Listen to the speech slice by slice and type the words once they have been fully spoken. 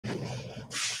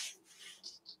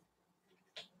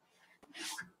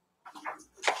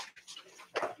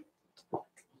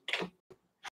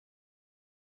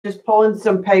just pulling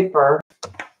some paper.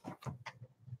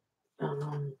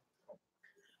 I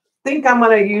think I'm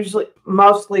going to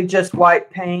mostly just white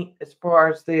paint as far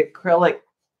as the acrylic.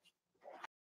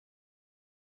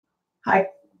 Hi,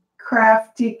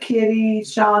 Crafty Kitty,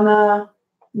 Shauna,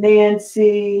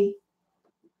 Nancy.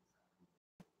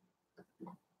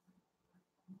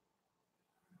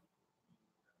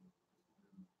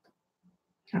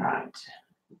 All right.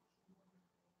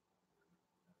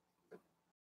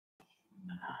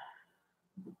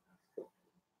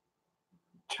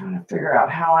 Trying to figure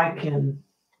out how I can.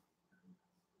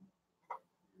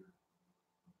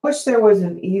 Wish there was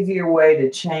an easier way to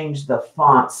change the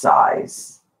font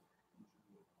size.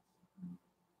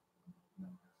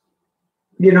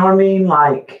 You know what I mean?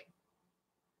 Like,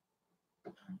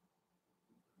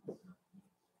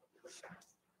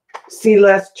 see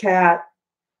less chat.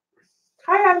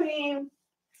 Hi, I mean.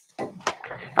 All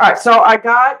right, so I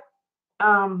got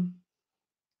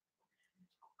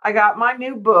my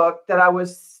new book that I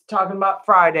was talking about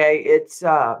Friday. It's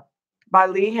by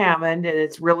Lee Hammond, and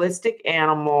it's Realistic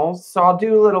Animals. So I'll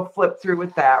do a little flip through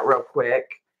with that real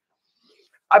quick.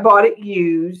 I bought it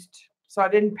used, so I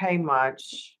didn't pay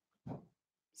much.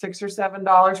 $6 or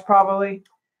 $7 probably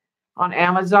on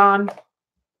Amazon.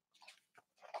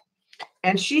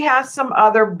 And she has some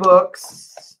other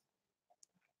books.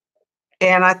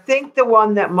 And I think the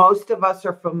one that most of us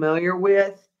are familiar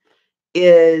with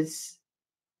is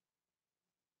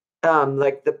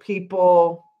like The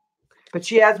People. But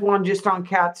she has one just on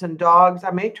cats and dogs.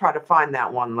 I may try to find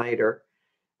that one later.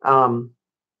 Acrylic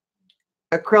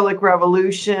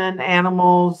Revolution,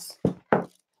 Animals.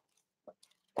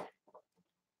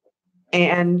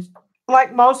 And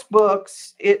like most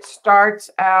books, it starts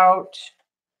out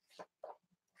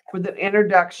with an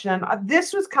introduction.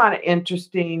 This was kind of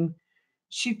interesting.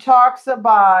 She talks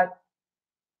about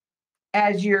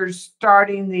as you're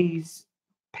starting these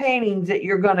paintings that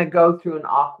you're going to go through an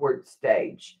awkward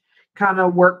stage. Kind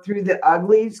of work through the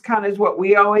uglies, kind of is what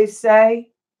we always say.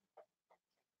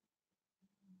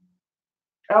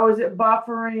 Oh, is it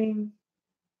buffering?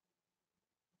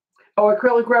 Oh,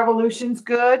 Acrylic Revolution's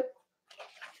good.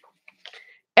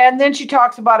 And then she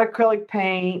talks about acrylic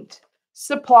paint,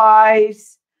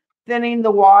 supplies, thinning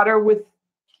the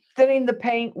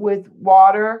paint with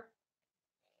water,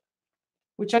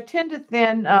 which I tend to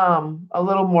thin a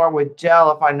little more with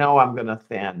gel if I know I'm going to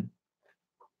thin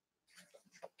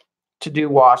to do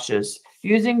washes.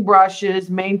 Using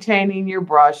brushes, maintaining your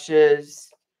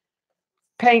brushes,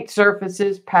 paint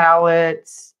surfaces,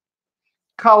 palettes,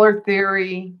 color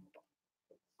theory,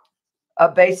 a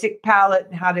basic palette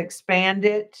and how to expand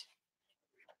it.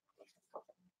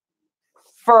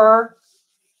 Fur.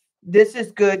 This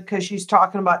is good because she's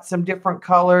talking about some different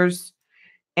colors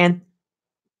and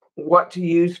what to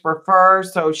use for fur.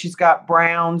 So she's got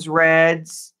browns,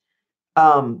 reds,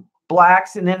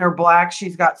 blacks, and in her blacks,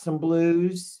 she's got some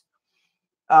blues,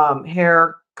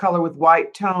 hair color with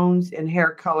white tones and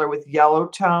hair color with yellow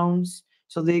tones.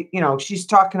 So she's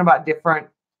talking about different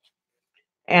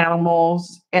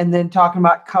animals and then talking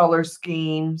about color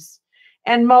schemes,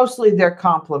 and mostly they're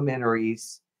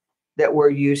complementaries that we're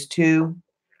used to.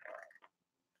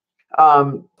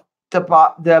 The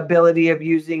ability of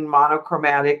using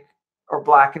monochromatic or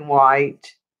black and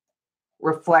white,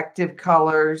 reflective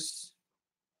colors,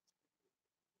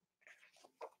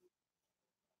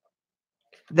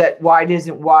 that white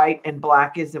isn't white and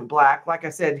black isn't black. Like I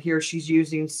said, here she's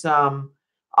using some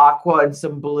aqua and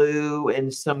some blue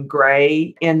and some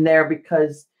gray in there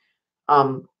because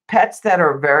pets that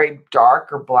are very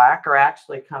dark or black are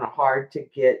actually kind of hard to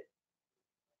get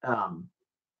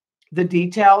the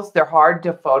details. They're hard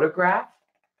to photograph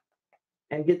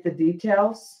and get the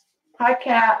details. Hi,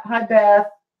 Kat. Hi, Beth.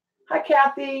 Hi,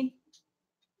 Kathy.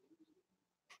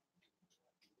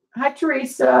 Hi,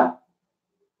 Teresa.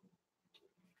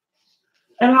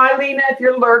 And hi, Lena, if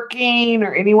you're lurking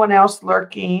or anyone else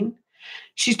lurking.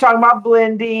 She's talking about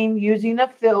blending, using a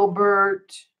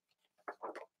filbert,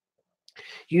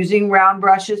 using round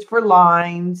brushes for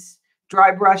lines,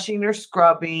 dry brushing or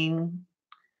scrubbing,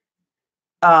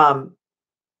 a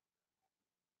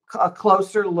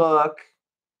closer look,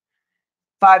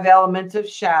 5 elements of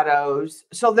shadows.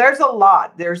 So there's a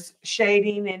lot. There's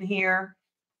shading in here,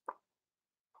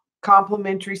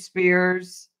 complementary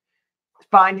spheres,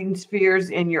 finding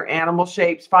spheres in your animal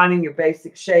shapes, finding your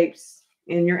basic shapes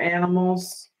in your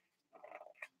animals.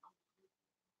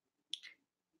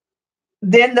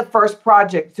 Then the first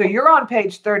project. So you're on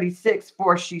page 36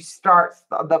 before she starts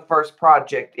the first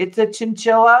project. It's a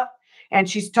chinchilla, and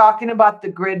she's talking about the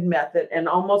grid method. And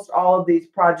almost all of these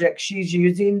projects, she's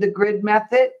using the grid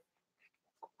method.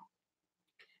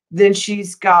 Then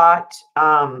she's got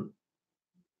a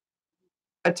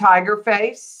tiger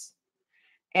face,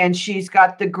 and she's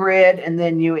got the grid, and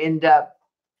then you end up,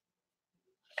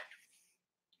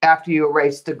 after you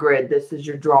erase the grid, this is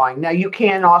your drawing. Now you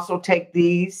can also take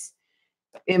these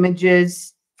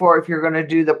images for if you're going to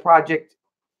do the project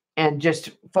and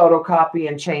just photocopy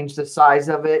and change the size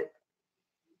of it.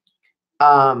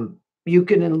 You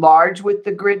can enlarge with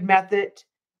the grid method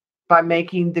by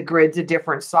making the grids a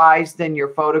different size than your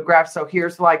photograph. So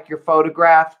here's like your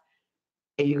photograph,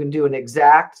 and you can do an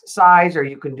exact size or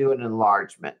you can do an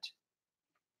enlargement.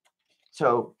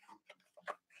 So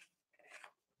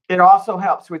it also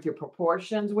helps with your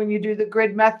proportions when you do the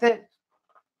grid method.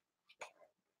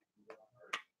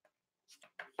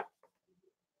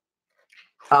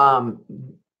 I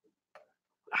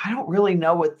don't really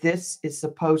know what this is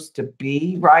supposed to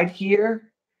be right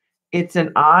here. It's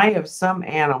an eye of some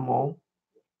animal.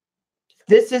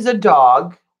 This is a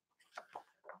dog.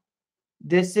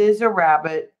 This is a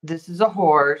rabbit. This is a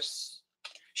horse.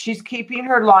 She's keeping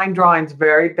her line drawings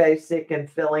very basic and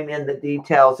filling in the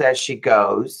details as she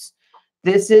goes.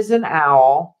 This is an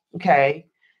owl. Okay.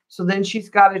 So then she's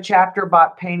got a chapter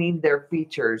about painting their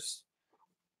features.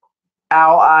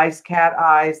 Owl eyes, cat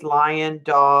eyes, lion,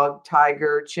 dog,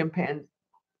 tiger, chimpanzee.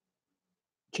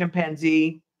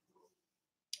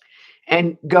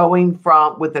 And going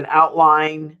from with an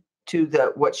outline to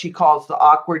the what she calls the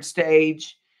awkward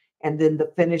stage, and then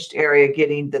the finished area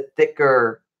getting the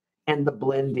thicker and the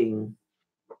blending.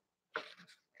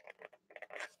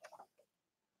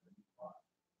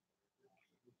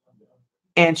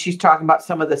 And she's talking about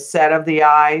some of the set of the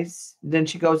eyes. Then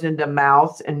she goes into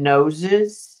mouths and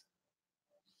noses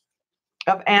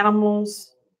of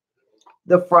animals,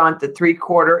 the front, the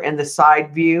 3/4, and the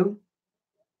side view.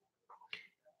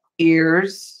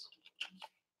 Ears,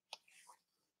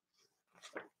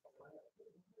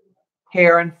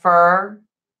 hair and fur.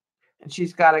 And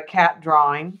she's got a cat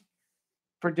drawing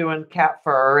for doing cat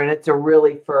fur, and it's a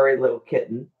really furry little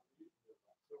kitten.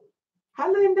 Hi,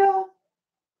 Linda.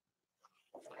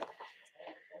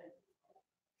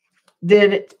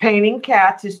 Then it's painting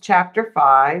cats is chapter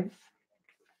 5.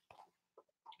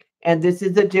 And this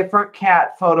is a different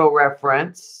cat photo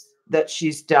reference that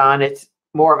she's done. It's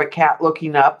more of a cat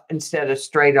looking up instead of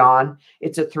straight on.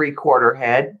 It's a 3/4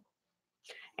 head.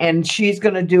 And she's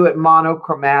going to do it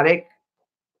monochromatic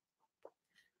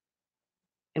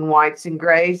in whites and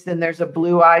grays. Then there's a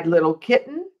blue-eyed little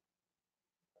kitten.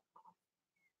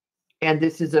 And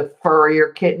this is a furrier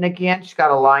kitten again. She's got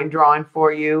a line drawing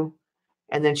for you.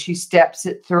 And then she steps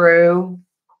it through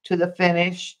to the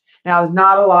finish. Now, there's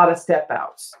not a lot of step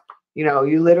outs. You know,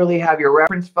 you literally have your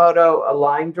reference photo, a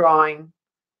line drawing,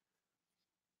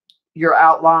 your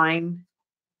outline,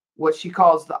 what she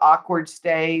calls the awkward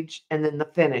stage, and then the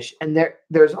finish. And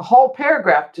there's a whole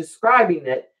paragraph describing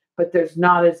it, but there's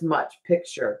not as much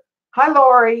picture. Hi,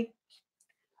 Lori.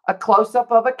 A close-up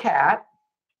of a cat.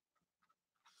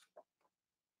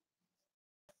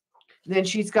 Then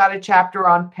she's got a chapter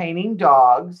on painting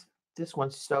dogs. This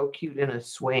one's so cute in a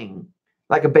swing,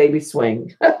 like a baby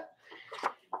swing.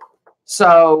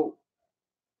 So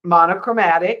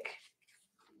monochromatic,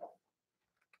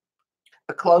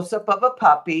 a close-up of a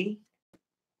puppy,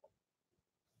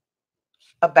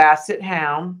 a basset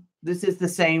hound. This is the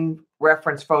same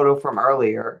reference photo from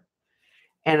earlier,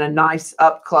 and a nice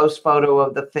up-close photo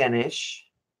of the finish.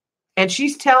 And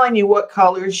she's telling you what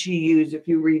colors she used if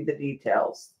you read the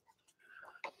details.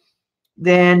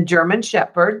 Then German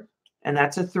Shepherd, and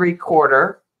that's a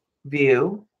 3/4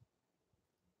 view.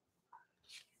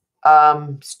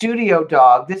 Studio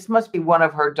dog. This must be one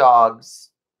of her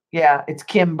dogs. Yeah, it's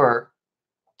Kimber.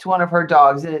 It's one of her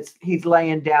dogs, and he's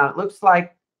laying down. It looks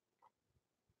like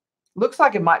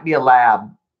it might be a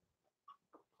lab.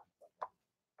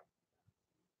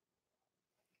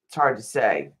 It's hard to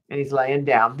say. And he's laying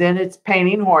down. Then it's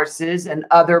painting horses and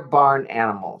other barn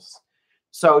animals.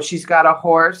 So she's got a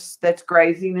horse that's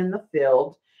grazing in the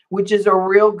field, which is a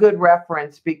real good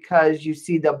reference because you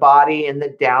see the body and the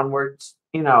downwards,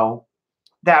 you know,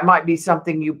 that might be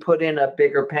something you put in a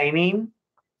bigger painting.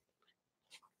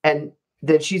 And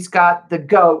then she's got the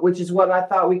goat, which is what I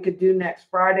thought we could do next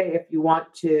Friday if you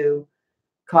want to,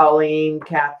 Colleen,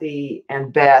 Kathy,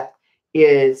 and Beth,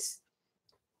 is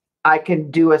I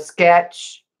can do a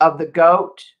sketch of the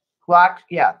goat. Well,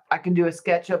 yeah, I can do a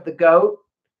sketch of the goat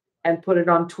and put it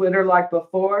on Twitter like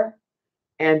before,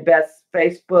 and Beth's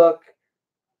Facebook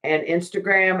and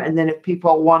Instagram. And then if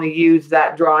people want to use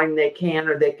that drawing, they can,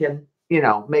 or they can, you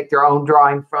know, make their own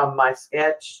drawing from my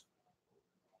sketch.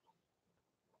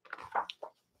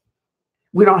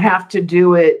 We don't have to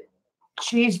do it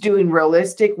she's doing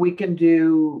realistic. We can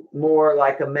do more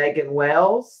like a Megan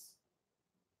Wells.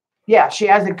 Yeah, she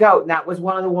has a goat, and that was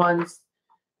one of the ones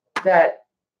that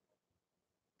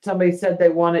somebody said they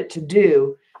wanted to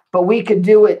do. But we could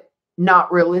do it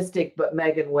not realistic, but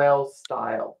Megan Wells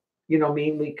style. You know what I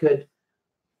mean? We could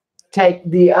take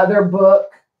the other book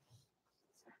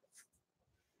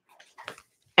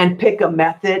and pick a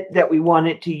method that we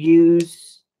wanted to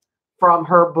use from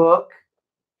her book,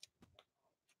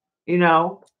 you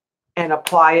know, and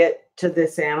apply it to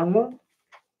this animal,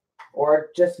 or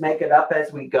just make it up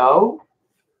as we go.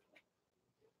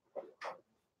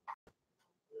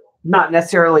 Not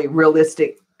necessarily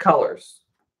realistic colors,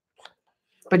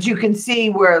 but you can see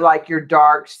where like your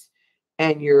darks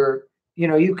and your, you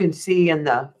know, you can see in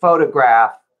the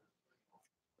photograph.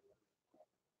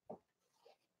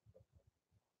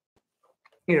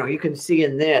 You know, you can see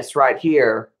in this right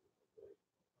here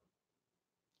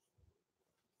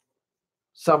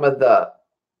some of the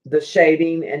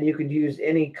shading, and you could use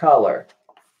any color.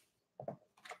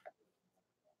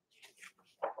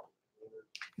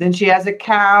 Then she has a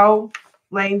cow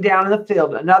laying down in the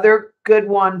field. Another good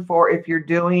one for if you're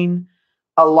doing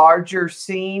a larger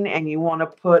scene and you want to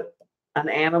put an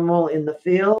animal in the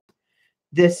field.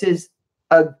 This is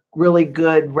a really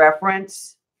good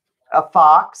reference. A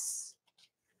fox,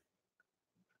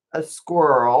 a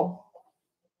squirrel.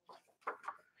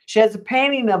 She has a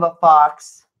painting of a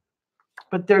fox,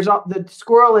 but there's the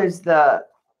squirrel is the,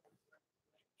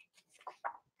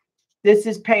 this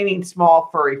is painting small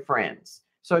furry friends.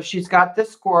 So she's got the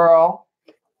squirrel.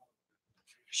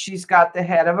 She's got the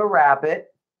head of a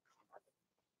rabbit.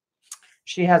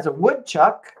 She has a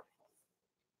woodchuck.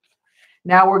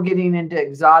 Now we're getting into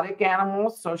exotic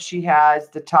animals. So she has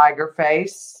the tiger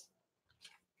face,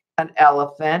 an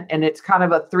elephant, and it's kind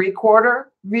of a 3/4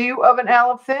 view of an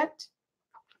elephant.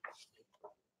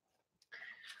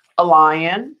 A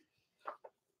lion,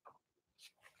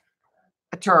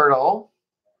 a turtle,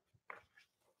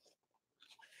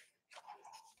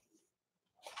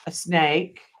 a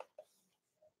snake,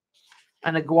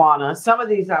 an iguana. Some of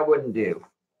these I wouldn't do.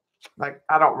 Like,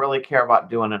 I don't really care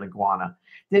about doing an iguana.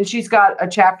 Then she's got a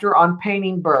chapter on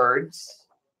painting birds,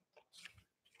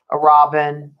 a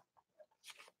robin,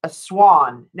 a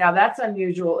swan. Now, that's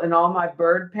unusual. In all my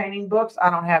bird painting books, I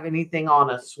don't have anything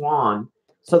on a swan.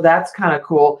 So that's kind of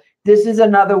cool. This is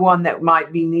another one that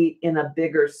might be neat in a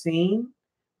bigger scene,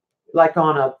 like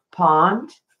on a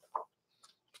pond.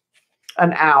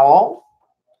 An owl.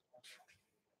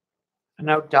 I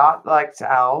know Dot likes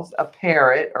owls. A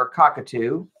parrot or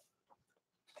cockatoo.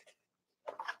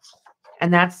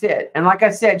 And that's it. And like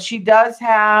I said, she does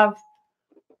have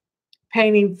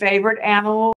Painting Favorite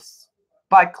Animals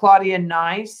by Claudia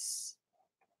Nice.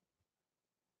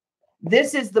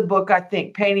 This is the book, I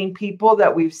think, Painting People,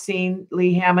 that we've seen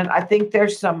Lee Hammond. I think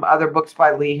there's some other books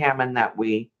by Lee Hammond that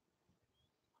we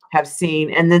have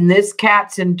seen. And then this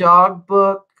Cats and Dog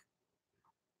book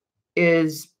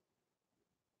is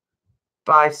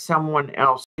by someone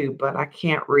else too, but I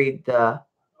can't read the...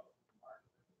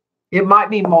 It might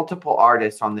be multiple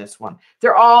artists on this one.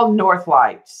 They're all North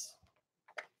Lights.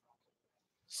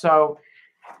 So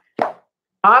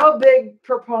I'm a big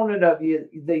proponent of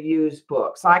the used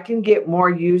books. I can get more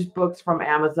used books from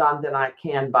Amazon than I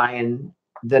can buying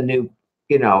the new,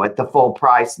 you know, at the full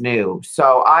price new.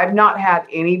 So I've not had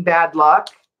any bad luck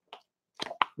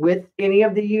with any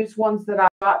of the used ones that I've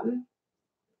gotten.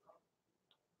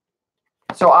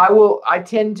 So I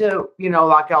tend to, you know,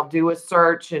 like I'll do a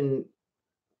search and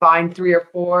find 3 or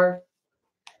 4,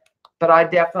 but I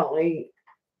definitely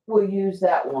will use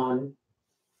that one.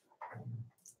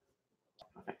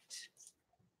 Right.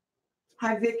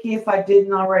 Hi, Vicki, if I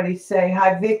didn't already say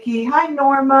hi, Vicki. Hi,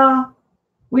 Norma.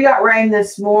 We got rain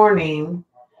this morning.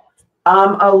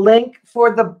 A link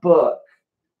for the book.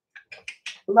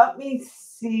 Let me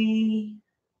see.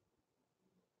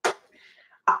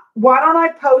 Why don't I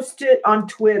post it on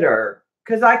Twitter?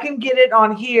 Because I can get it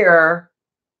on here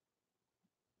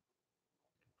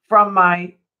from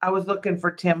my, I was looking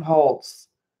for Tim Holtz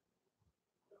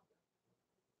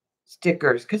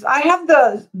stickers, because I have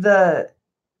I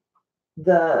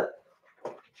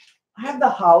have the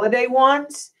holiday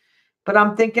ones, but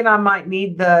I'm thinking I might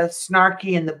need the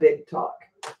snarky and the big talk.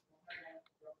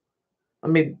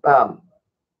 Let me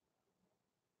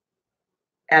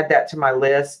add that to my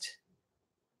list.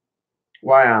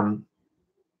 Why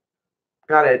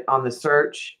got it on the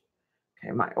search.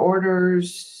 Okay, my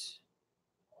orders.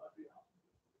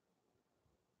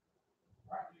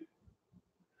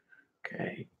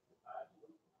 Okay.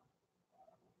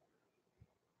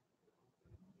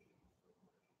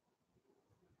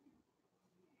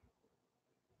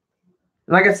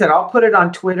 Like I said, I'll put it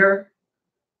on Twitter.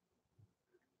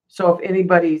 So if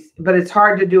anybody's, but it's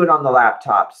hard to do it on the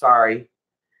laptop. Sorry.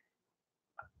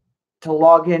 To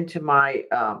log into my,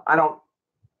 I don't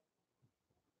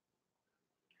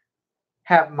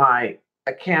have my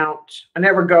account. I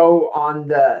never go on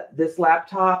this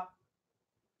laptop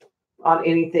on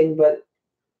anything but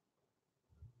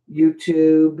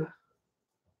YouTube.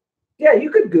 Yeah, you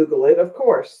could Google it, of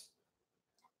course.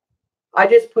 I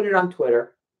just put it on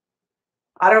Twitter.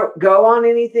 I don't go on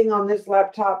anything on this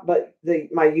laptop but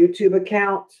my YouTube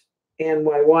account and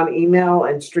my one email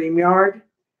and StreamYard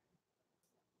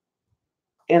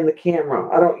and the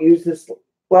camera. I don't use this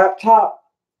laptop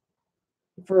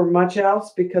for much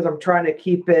else because I'm trying to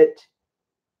keep it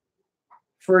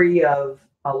free of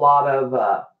a lot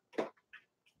of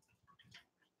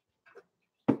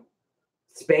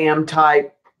spam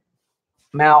type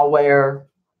malware.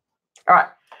 All right.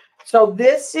 So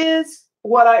this is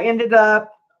what I ended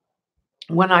up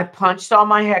when I punched all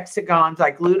my hexagons. I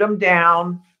glued them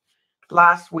down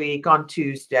last week on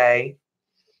Tuesday.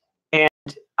 And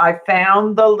I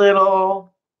found the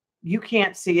little, you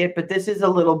can't see it, but this is a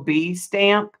little bee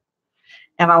stamp.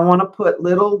 And I want to put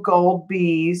little gold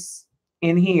bees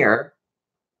in here.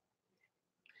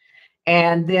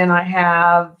 And then I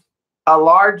have a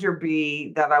larger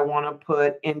bee that I want to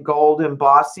put in gold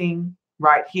embossing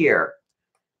right here.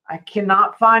 I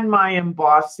cannot find my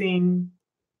embossing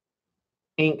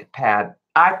ink pad.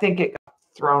 I think it got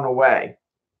thrown away,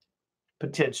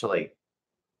 potentially.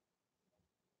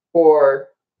 Or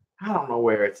I don't know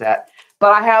where it's at.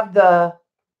 But I have the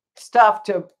stuff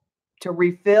to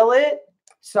refill it.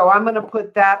 So I'm going to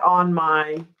put that on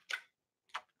my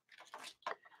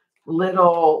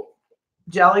little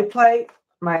jelly plate,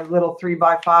 my little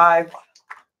 3x5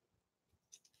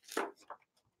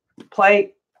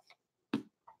 plate,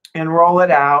 and roll it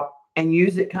out and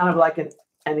use it kind of like an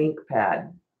ink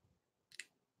pad.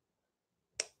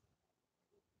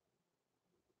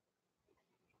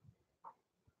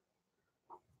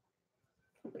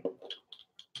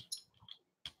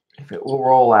 If it will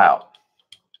roll out.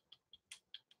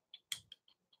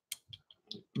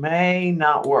 May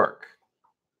not work.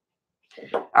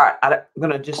 All right, I'm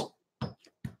going to just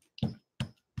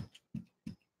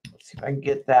see if I can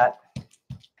get that.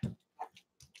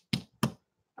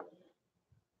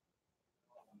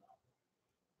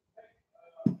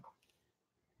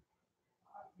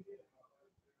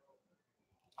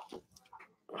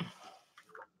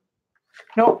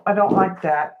 Nope, I don't like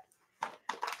that.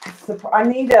 I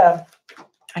need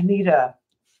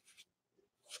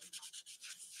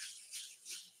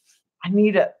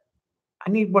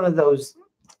one of those.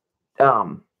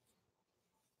 I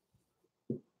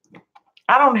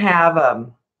don't have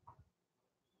a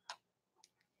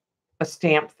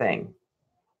stamp thing.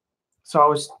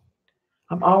 So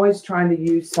I'm always trying to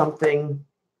use something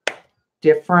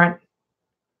different.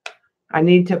 I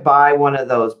need to buy one of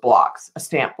those blocks, a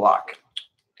stamp block.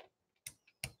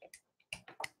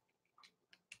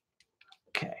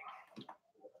 Okay.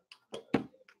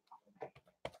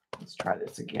 Let's try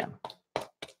this again.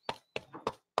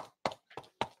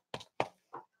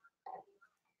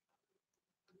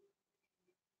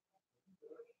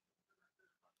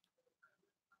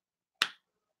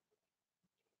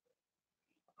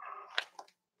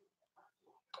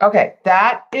 Okay,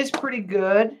 that is pretty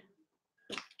good.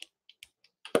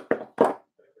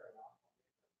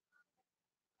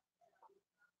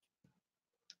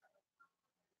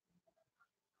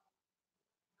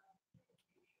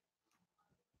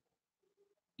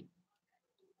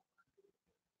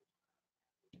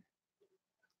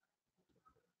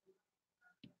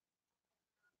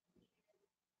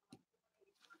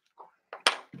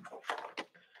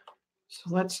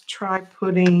 So let's try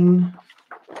putting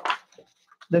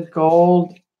the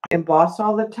gold emboss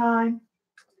all the time.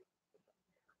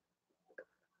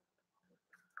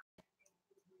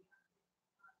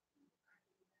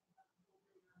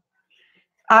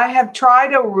 I have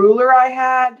tried a ruler I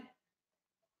had,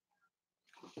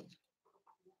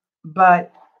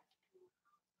 but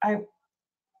I'm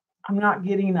not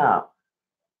getting I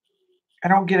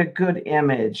don't get a good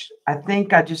image. I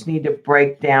think I just need to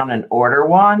break down and order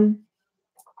one.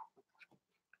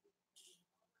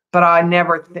 But I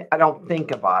don't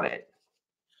think about it.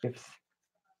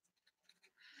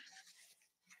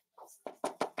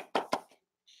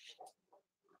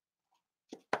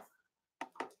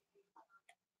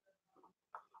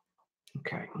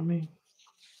 Okay, let me.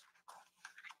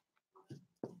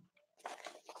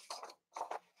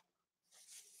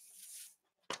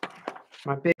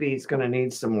 My baby is going to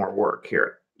need some more work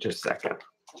here. Just a second.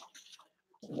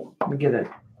 Let me get a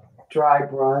dry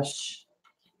brush.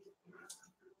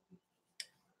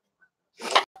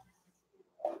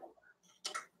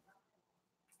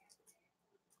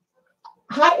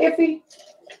 Hi, Iffy.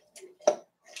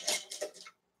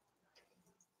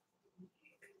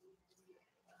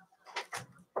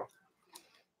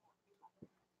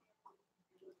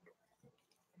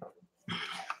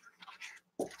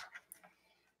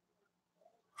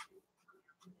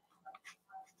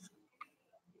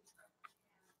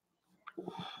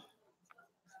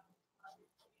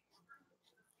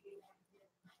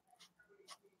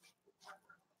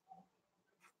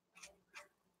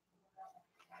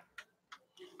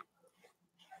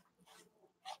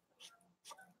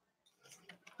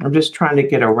 I'm just trying to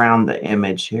get around the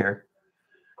image here.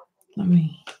 Let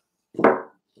me.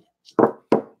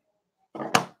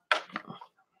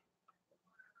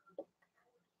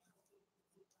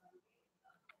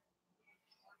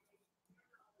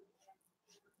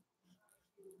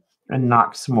 And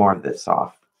knock some more of this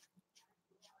off.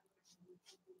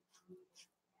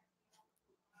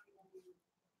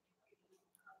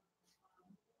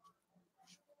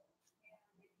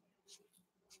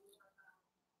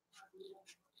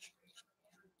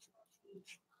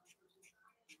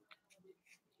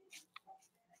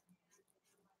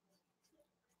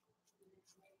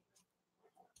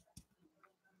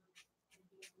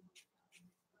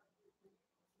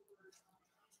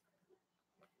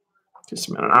 Just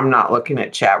a minute. I'm not looking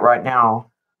at chat right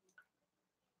now.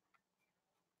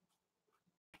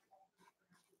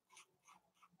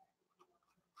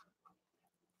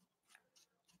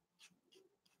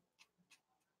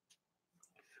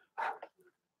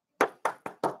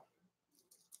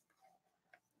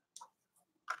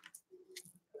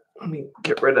 Let me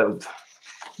get rid of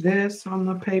this on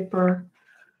the paper.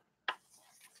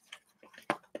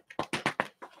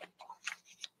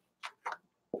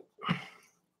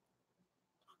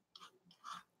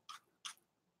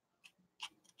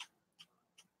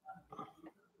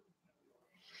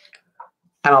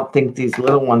 I don't think these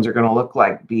little ones are going to look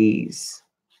like bees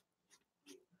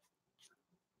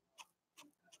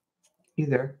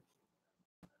either.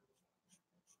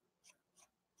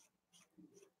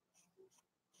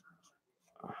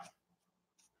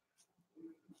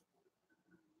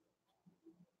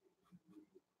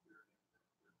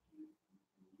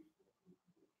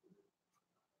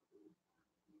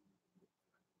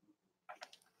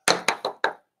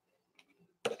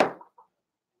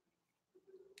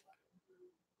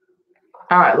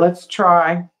 All right, let's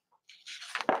try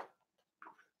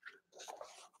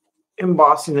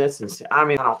embossing this and see. I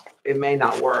mean, it may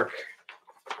not work.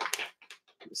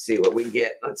 Let's see what we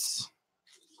get. Let's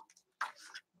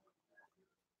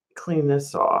clean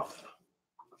this off.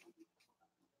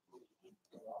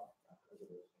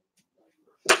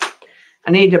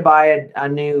 I need to buy a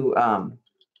new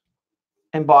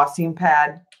embossing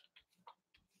pad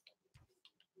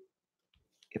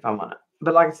if I'm gonna.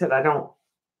 But like I said, I don't.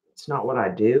 It's not what I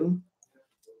do.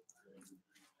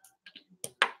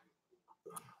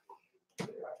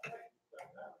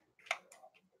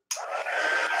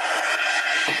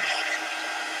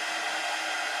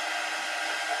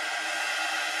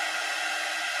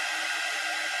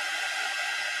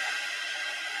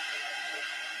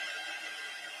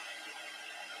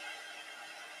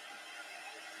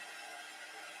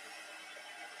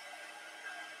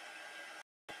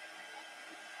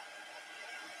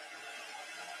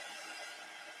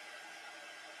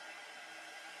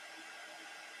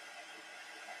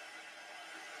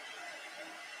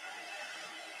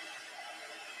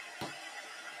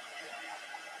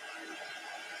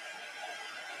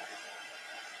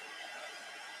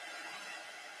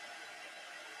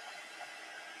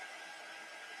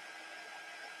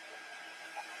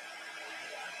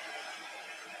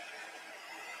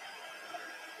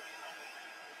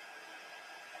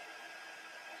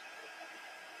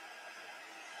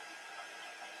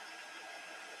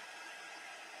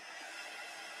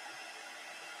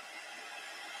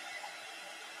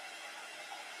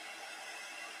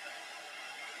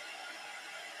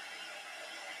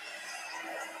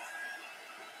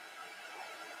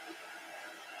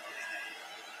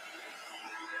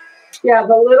 Yeah,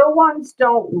 the little ones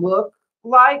don't look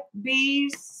like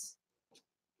bees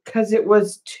because it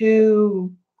was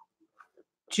too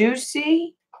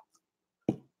juicy.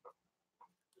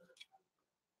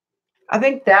 I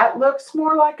think that looks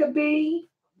more like a bee.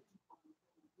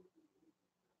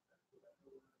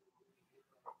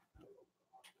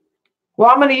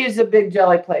 Well, I'm going to use a big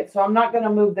jelly plate, so I'm not going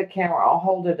to move the camera. I'll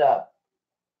hold it up.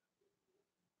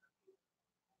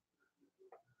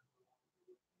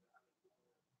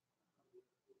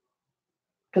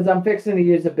 Because I'm fixing to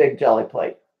use a big jelly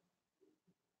plate.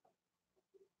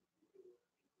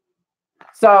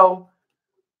 So,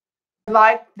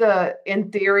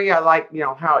 in theory, I like,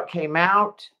 how it came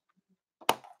out.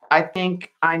 I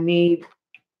think I need,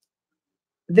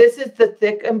 this is the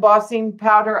thick embossing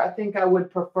powder. I think I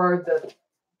would prefer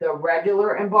the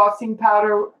regular embossing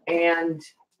powder. And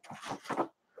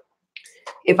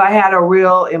if I had a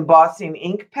real embossing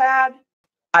ink pad,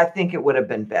 I think it would have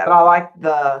been better. But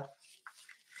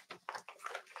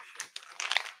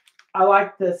I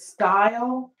like the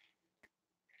style.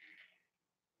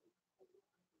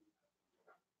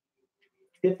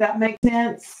 If that makes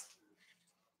sense.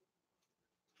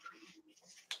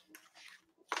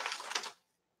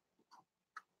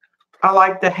 I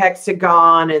like the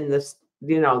hexagon and this,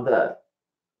 you know,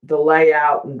 the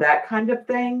layout and that kind of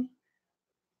thing.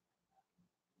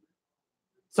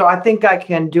 So I think I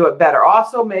can do it better.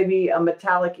 Also, maybe a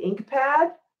metallic ink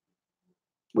pad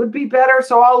would be better.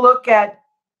 So I'll look at,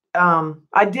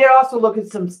 I did also look at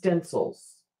some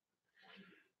stencils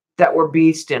that were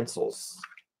bee stencils.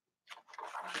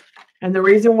 And the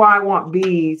reason why I want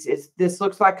bees is this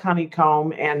looks like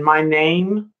honeycomb and my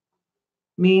name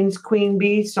means queen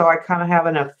bee. So I kind of have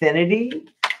an affinity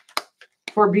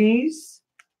for bees.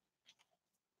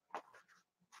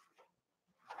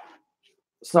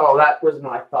 So that was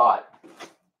my thought.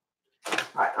 All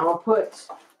right, I'm going to put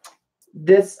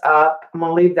this up. I'm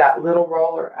going to leave that little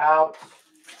roller out.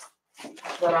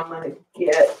 But I'm going to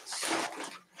get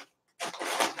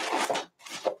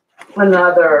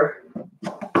another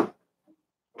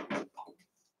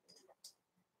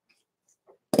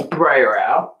brayer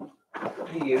out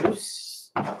to use.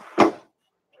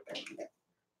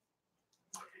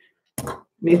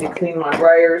 Need to clean my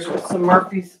brayers with some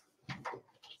Murphy's.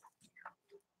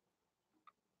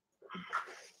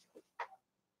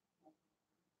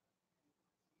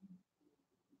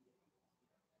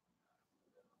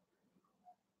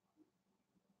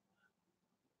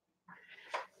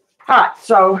 All right,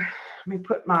 so let me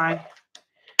put my,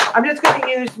 I'm just going to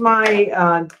use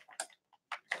my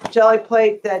jelly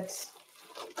plate that's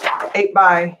 8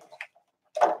 by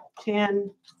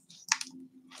 10.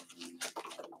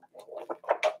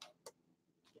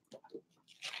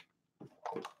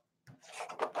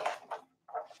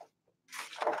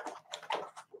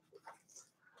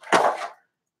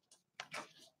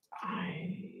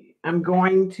 I'm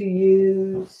going to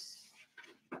use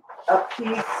a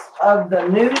piece of the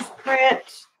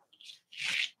newsprint.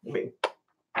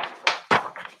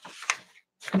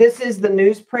 This is the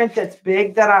newsprint that's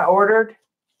big that I ordered.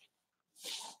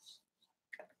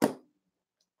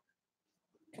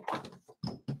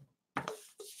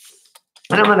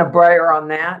 And I'm going to brayer on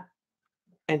that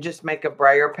and just make a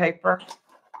brayer paper.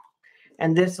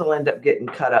 And this will end up getting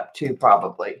cut up too,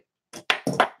 probably.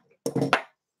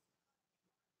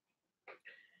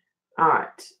 All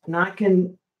right. Now I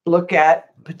can look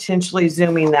at potentially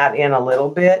zooming that in a little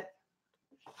bit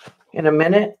in a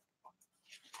minute.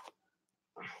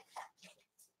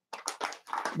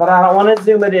 But I don't want to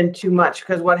zoom it in too much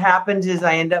because what happens is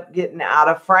I end up getting out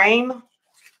of frame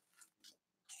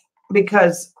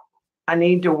because I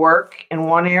need to work in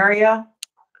one area.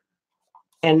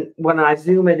 And when I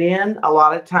zoom it in, a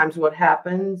lot of times what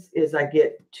happens is I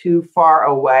get too far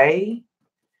away.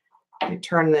 Let me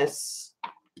turn this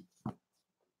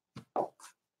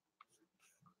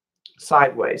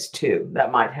sideways too.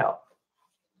 That might help.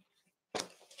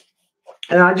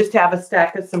 And I just have a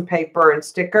stack of some paper and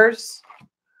stickers.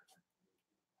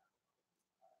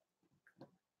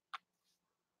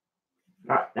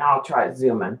 All right, now I'll try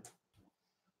zooming.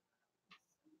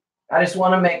 I just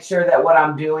want to make sure that what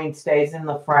I'm doing stays in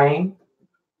the frame.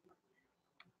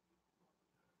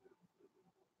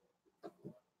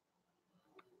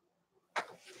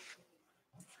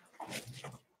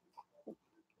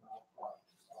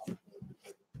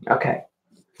 Okay.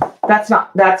 That's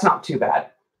not too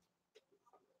bad.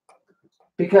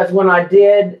 Because when I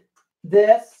did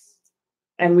this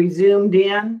and we zoomed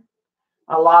in,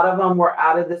 a lot of them were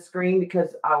out of the screen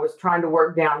because I was trying to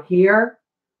work down here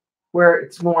where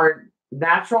it's more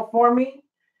natural for me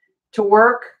to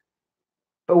work.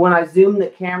 But when I zoom the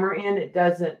camera in, it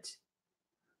doesn't.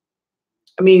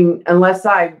 I mean, unless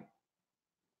I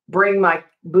bring my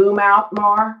boom out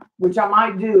more, which I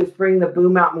might do is bring the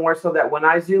boom out more so that when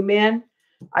I zoom in,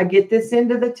 I get this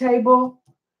into the table.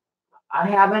 I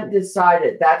haven't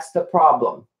decided. That's the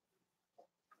problem.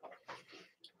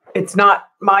 It's not,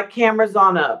 my camera's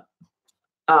on a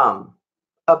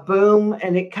boom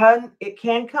and it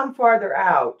can come farther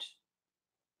out.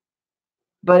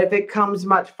 But if it comes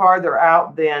much farther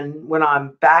out, then when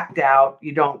I'm backed out,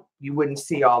 you wouldn't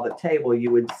see all the table.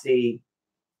 You would see,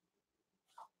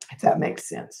 if that makes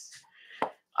sense.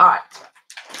 All right.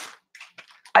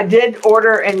 I did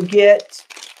order and get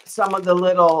some of the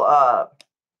little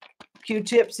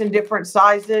Q-tips in different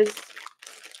sizes.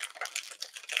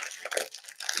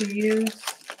 to use.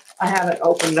 I haven't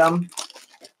opened them.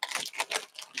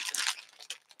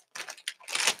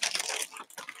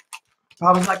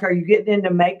 I was like, are you getting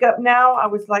into makeup now? I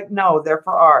was like, no, they're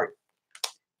for art.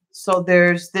 So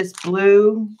there's this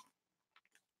blue,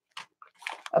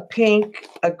 a pink,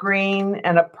 a green,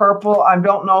 and a purple. I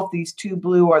don't know if these two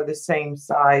blue are the same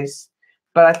size,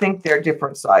 but I think they're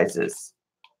different sizes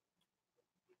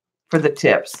for the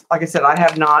tips. Like I said, I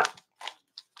have not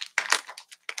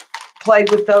played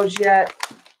with those yet.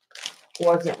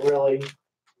 Wasn't really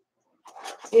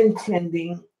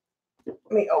intending.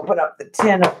 Let me open up the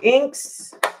tin of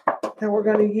inks that we're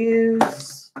going to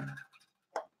use.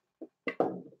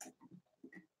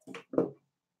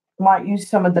 Might use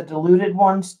some of the diluted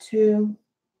ones too,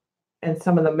 and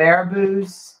some of the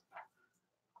Marabous.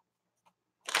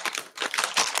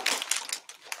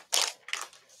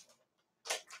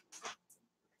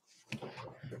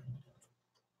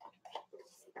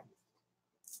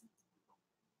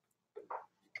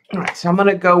 All right, so I'm going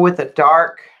to go with a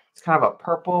dark. It's kind of a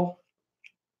purple.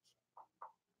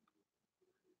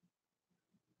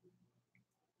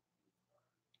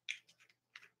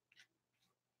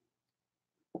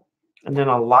 And then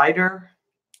a lighter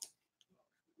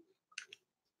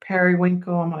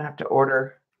periwinkle. I'm going to have to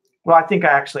order. Well, I think I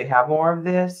actually have more of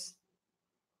this.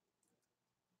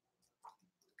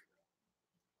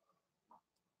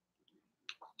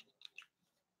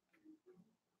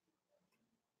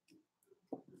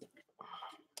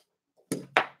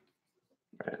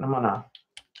 Right, I'm going to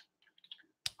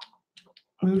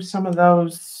move some of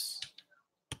those.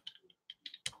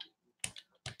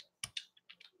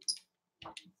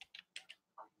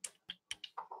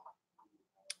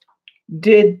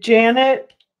 Did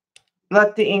Janet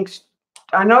let the inks?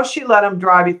 I know she let them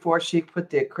dry before she put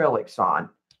the acrylics on,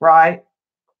 right?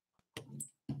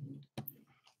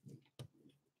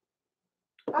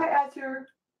 Hi, Azure.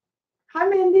 Hi,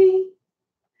 Mindy.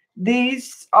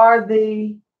 These are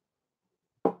the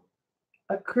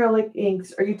acrylic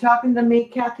inks. Are you talking to me,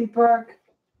 Kathy Burke?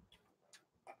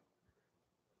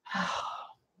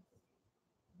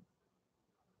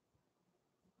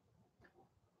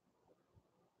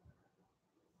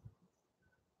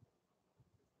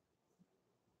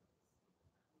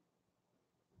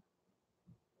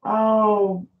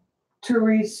 Oh,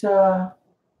 Teresa,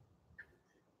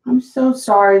 I'm so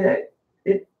sorry that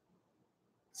it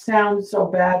sounds so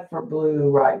bad for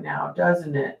blue right now,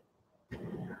 doesn't it?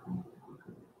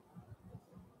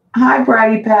 Hi,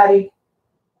 Bratty Patty.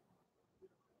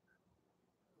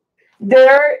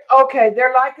 They're okay.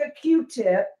 They're like a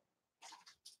Q-tip,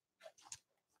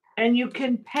 and you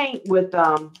can paint with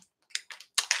them.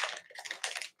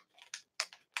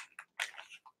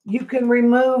 You can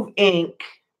remove ink.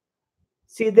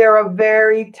 See, they're a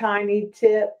very tiny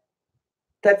tip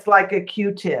that's like a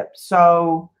Q-tip.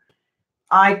 So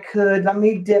I could, let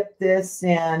me dip this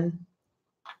in.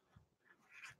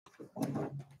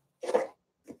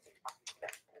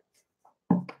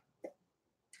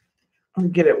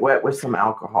 And get it wet with some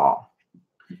alcohol.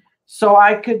 So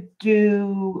I could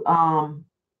do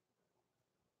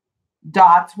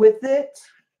dots with it.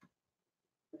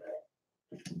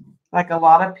 Like a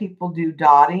lot of people do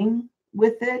dotting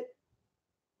with it.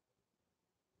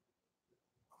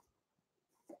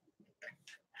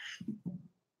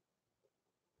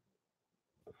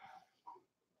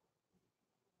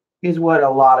 Is what a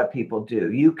lot of people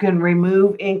do. You can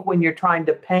remove ink when you're trying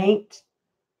to paint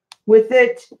with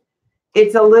it.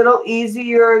 It's a little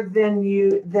easier than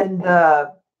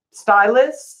the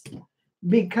stylus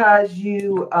because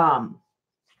you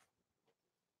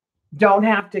don't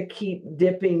have to keep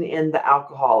dipping in the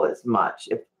alcohol as much,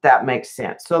 if that makes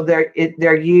sense. So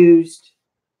they're used.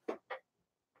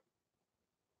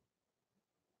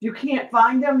 You can't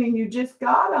find them and you just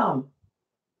got them,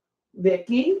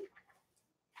 Vicki.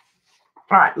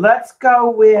 All right, let's go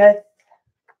with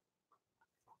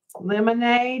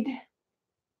lemonade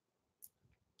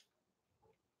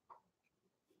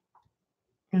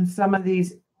in some of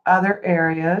these other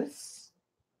areas.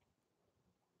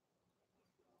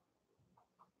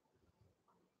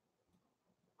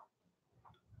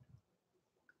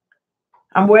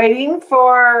 I'm waiting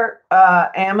for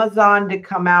Amazon to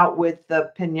come out with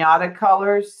the pinata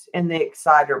colors in the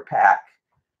Exciter pack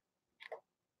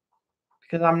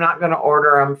because I'm not going to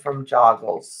order them from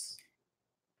Joggles.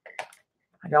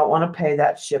 I don't want to pay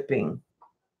that shipping.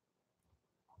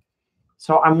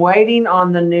 So I'm waiting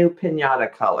on the new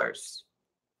pinata colors.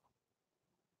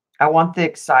 I want the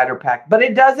Exciter pack, but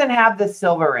it doesn't have the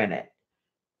silver in it.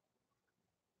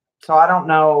 So I don't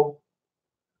know.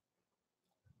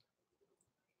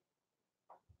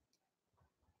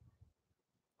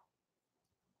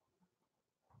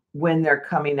 when they're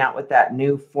coming out with that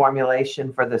new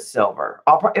formulation for the silver.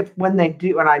 When they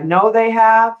do, and I know they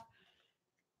have,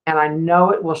 and I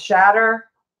know it will shatter,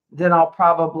 then I'll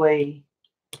probably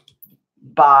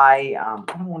buy, I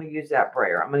don't want to use that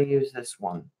brayer. I'm going to use this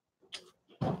one.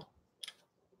 I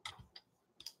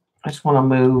just want to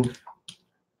move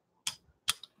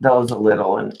those a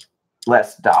little and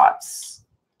less dots.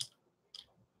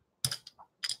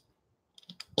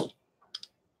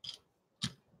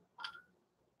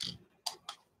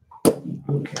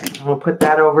 Okay, I'm going to put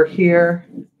that over here.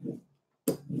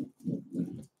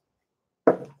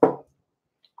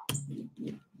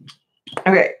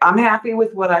 Okay, I'm happy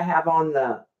with what I have on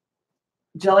the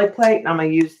jelly plate, and I'm going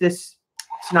to use this.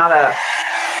 It's not a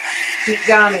heat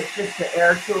gun, it's just an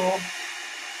air tool.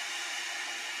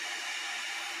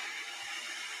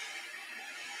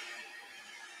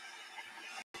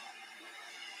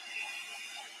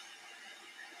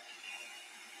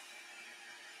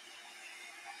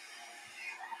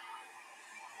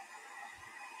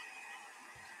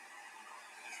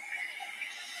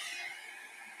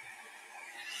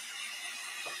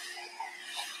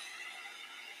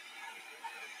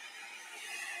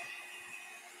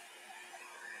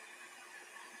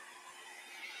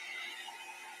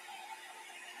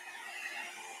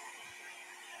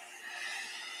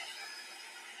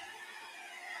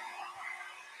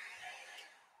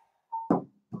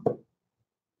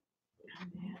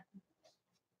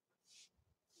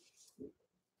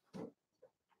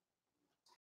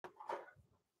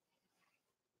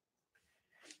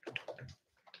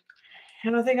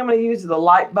 And I think I'm going to use the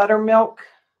light buttermilk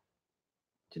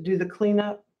to do the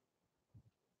cleanup.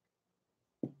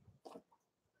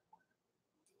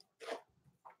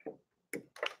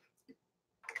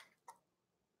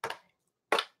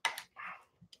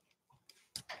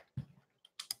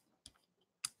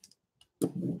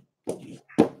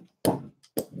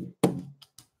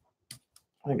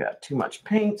 I got too much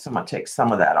paint, so I'm going to take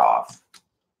some of that off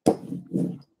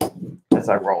as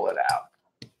I roll it out.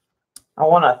 I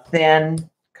want a thin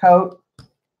coat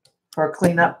for a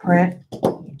cleanup print.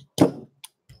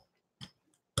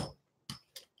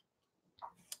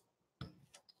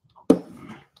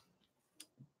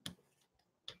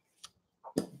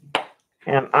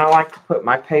 And I like to put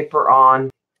my paper on.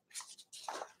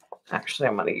 Actually,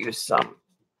 I'm going to use some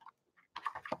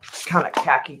kind of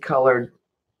khaki colored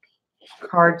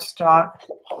cardstock.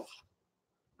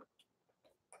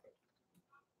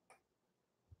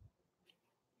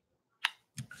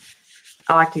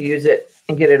 I like to use it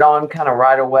and get it on kind of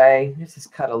right away. This is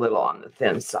cut a little on the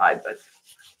thin side, but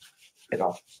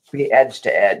it'll be edge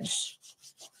to edge.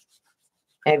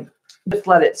 And just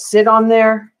let it sit on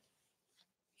there.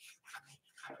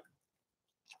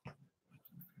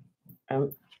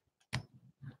 And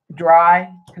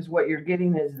dry, because what you're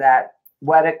getting is that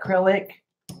wet acrylic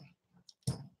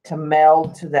to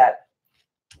meld to that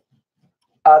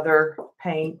other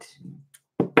paint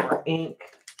or ink,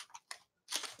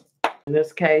 in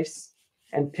this case,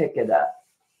 and pick it up.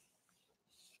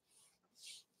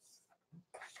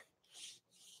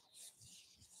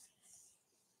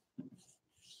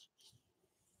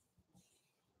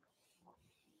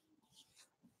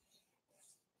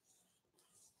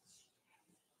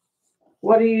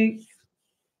 What do you...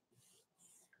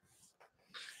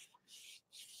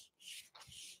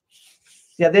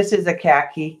 Yeah, this is a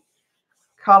khaki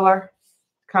color.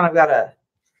 Kind of got a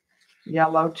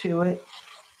yellow to it.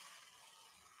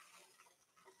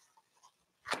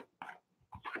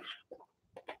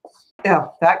 Yeah,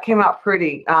 that came out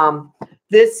pretty.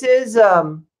 This is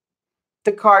the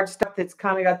card stuff that's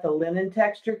kind of got the linen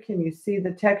texture. Can you see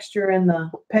the texture in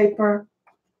the paper?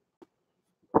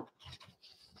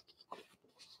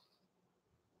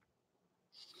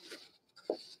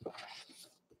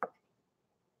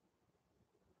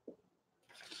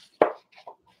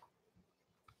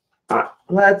 All right,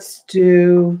 let's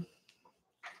do,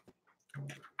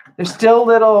 there's still a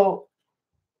little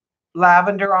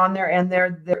lavender on there, and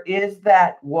there is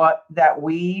that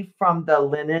weave from the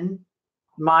linen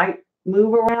might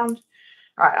move around.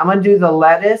 All right, I'm going to do the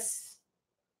lettuce,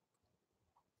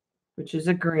 which is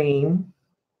a green.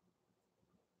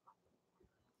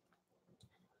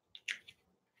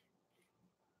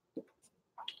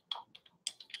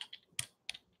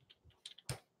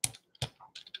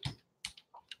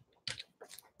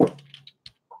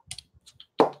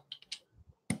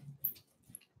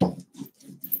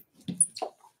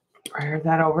 Brayer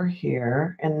that over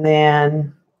here, and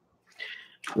then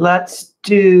let's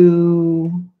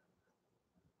do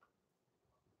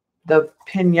the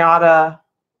piñata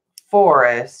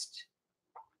forest.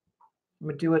 I'm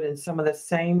gonna do it in some of the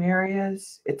same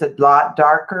areas. It's a lot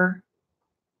darker.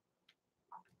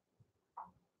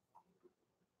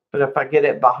 But if I get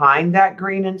it behind that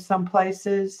green in some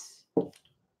places,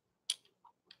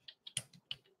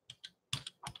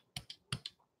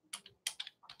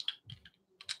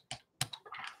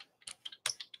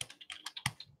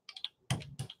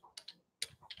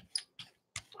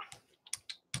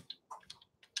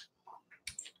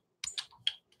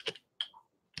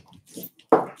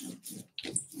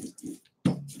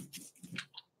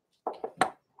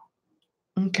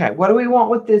 okay, what do we want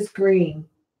with this green?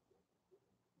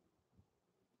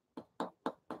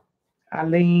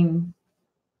 Eileen.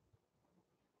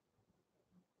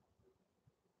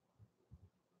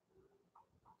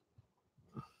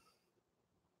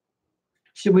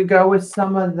 Should we go with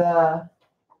some of the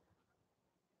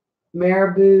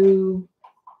Marabou,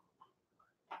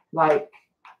 like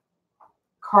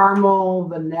caramel,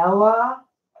 vanilla,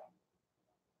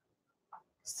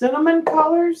 cinnamon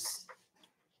colors?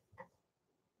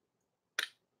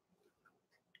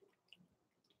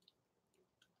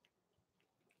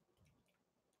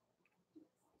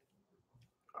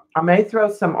 I may throw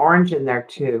some orange in there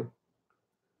too.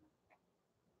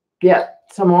 Yeah,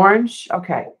 some orange.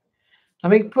 Okay. Let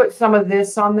me put some of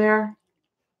this on there.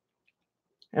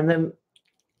 And then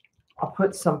I'll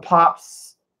put some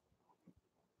pops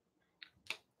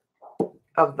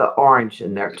of the orange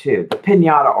in there too. The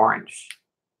pinata orange.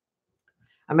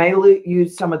 I may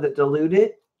use some of the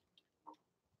diluted.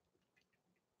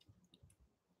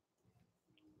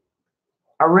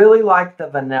 I really like the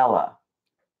vanilla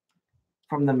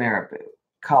from the Marabou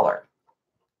color.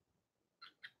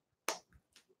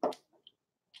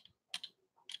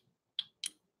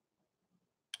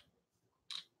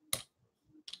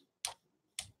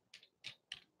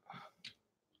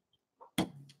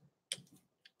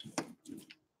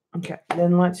 Okay,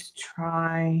 then let's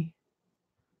try.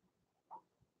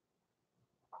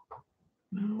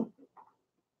 No.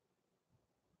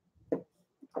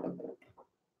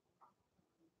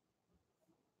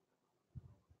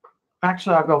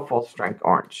 Actually, I'll go full strength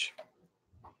orange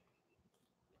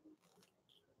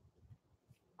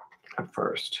at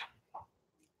first.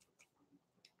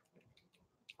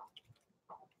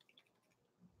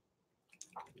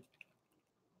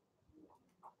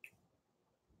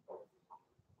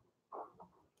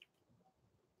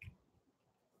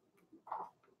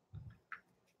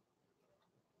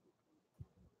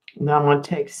 Now I'm going to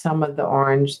take some of the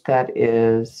orange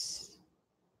that's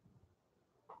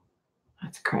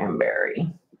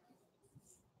cranberry.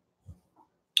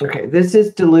 Okay, this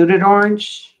is diluted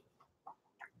orange.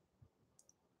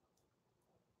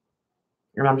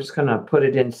 And I'm just going to put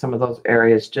it in some of those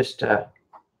areas just to,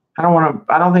 I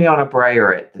don't think I want to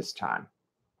brayer it this time.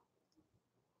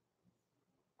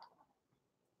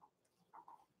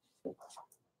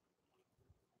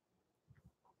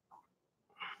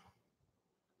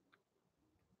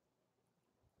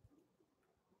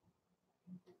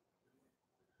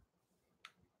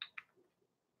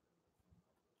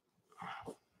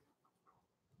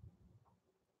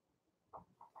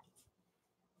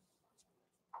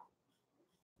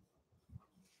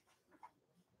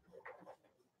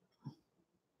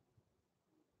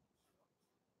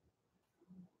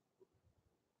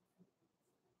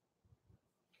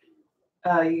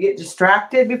 You get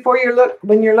distracted before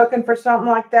when you're looking for something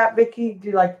like that, Vicki? Do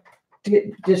you like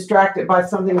get distracted by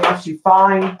something else you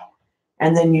find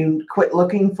and then you quit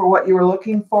looking for what you were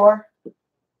looking for?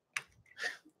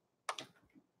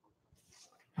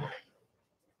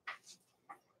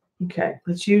 Okay,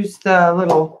 let's use the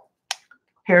little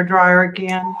hair dryer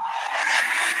again.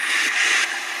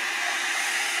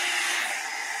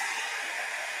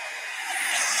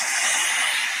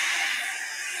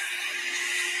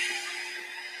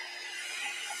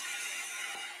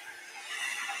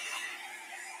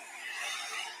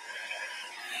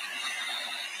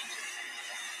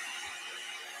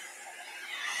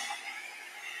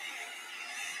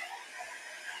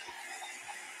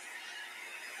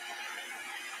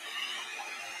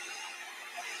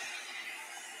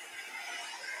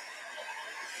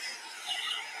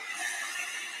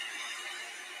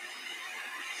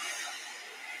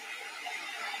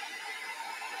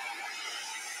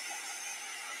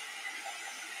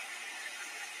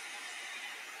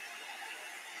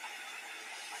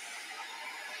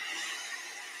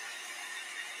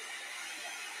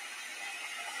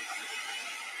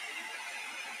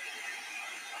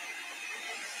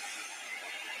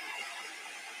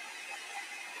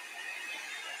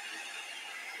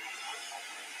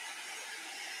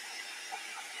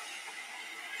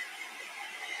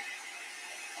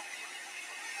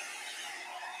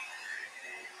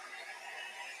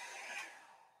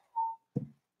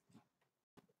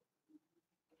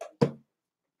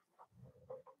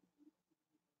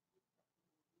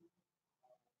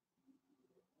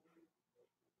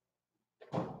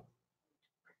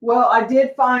 Well, I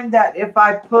did find that if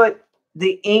I put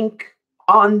the ink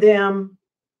on them,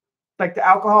 like the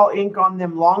alcohol ink on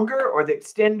them longer, or the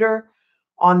extender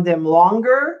on them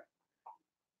longer,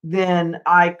 then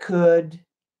I could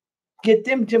get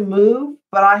them to move.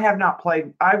 But I have not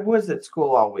played. I was at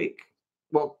school all week.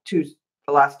 Well, the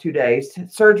last 2 days.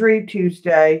 Surgery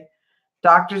Tuesday,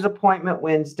 doctor's appointment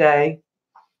Wednesday,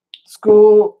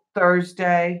 school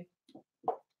Thursday,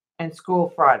 and school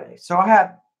Friday. So I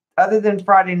have, other than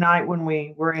Friday night when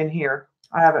we were in here,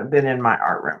 I haven't been in my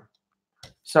art room.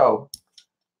 So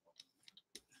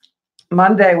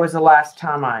Monday was the last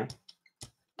time I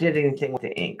did anything with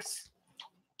the inks.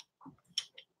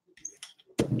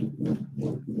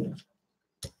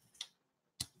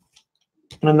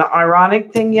 And the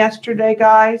ironic thing yesterday,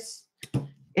 guys,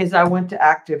 is I went to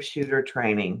active shooter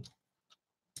training.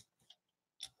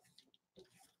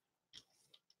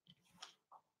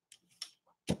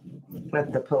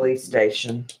 At the police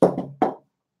station.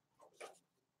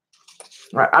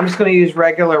 Right, I'm just going to use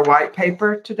regular white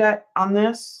paper today on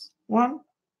this one.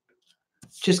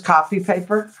 Just copy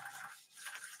paper.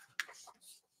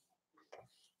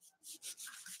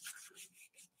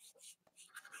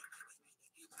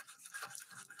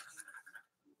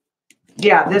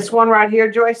 Yeah, this one right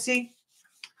here, Joycey.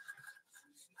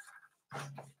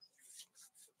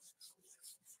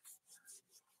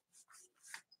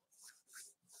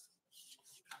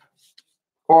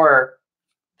 Or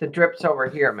the drips over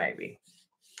here, maybe.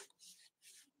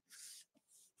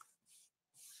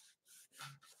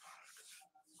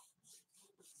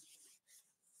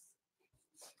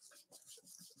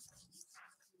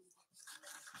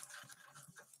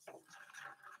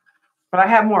 But I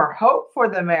have more hope for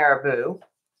the marabou.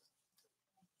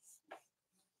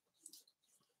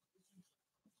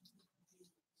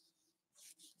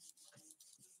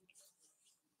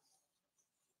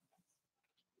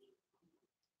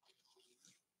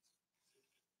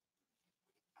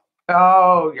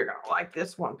 Oh, you're going to like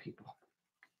this one, people.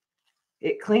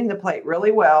 It cleaned the plate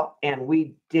really well, and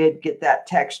we did get that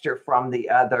texture from the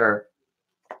other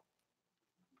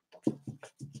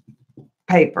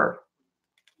paper.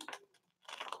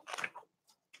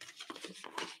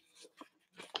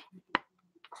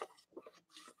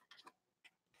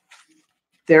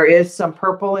 There is some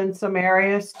purple in some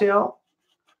areas still,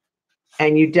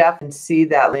 and you definitely see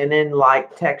that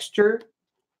linen-like texture.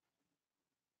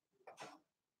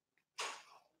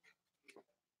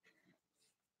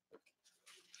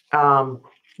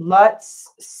 Let's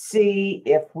see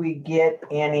if we get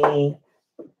any.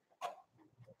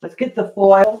 Let's get the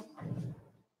foil.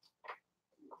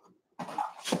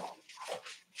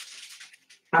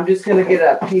 I'm just going to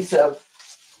get a piece of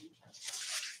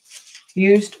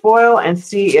used foil and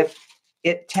see if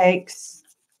it takes,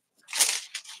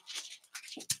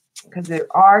 because there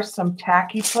are some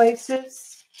tacky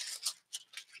places.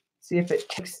 See if it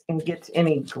takes and gets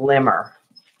any glimmer.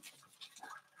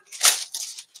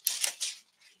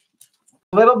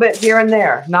 A little bit here and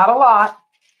there, not a lot,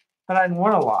 but I didn't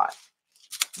want a lot.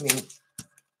 I mean,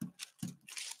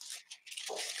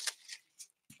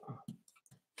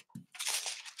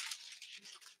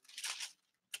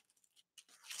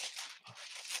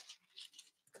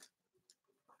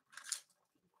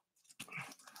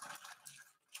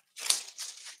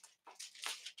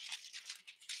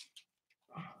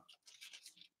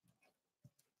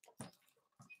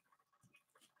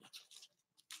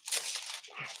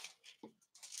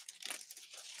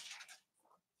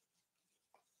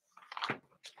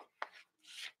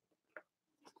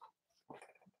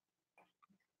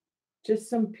 just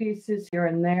some pieces here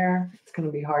and there. It's going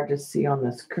to be hard to see on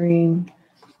the screen.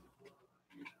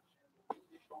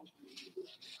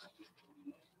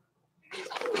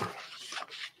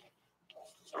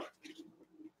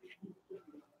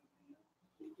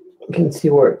 You can see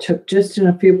where it took just in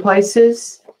a few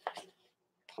places.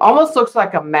 Almost looks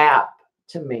like a map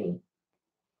to me.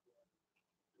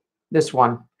 This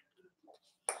one.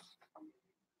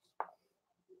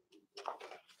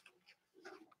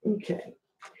 Okay.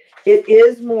 It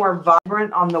is more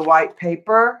vibrant on the white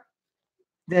paper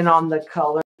than on the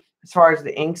color as far as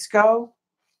the inks go.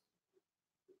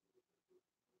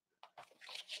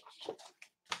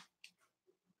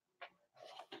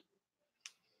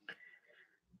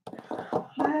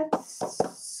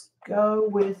 Let's go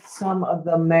with some of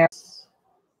the Maris.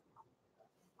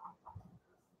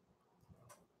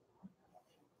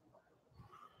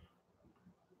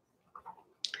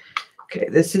 Okay,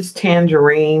 this is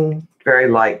tangerine, very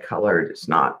light colored. It's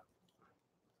not.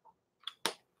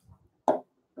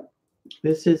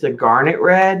 This is a garnet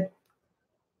red.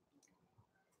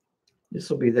 This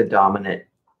will be the dominant.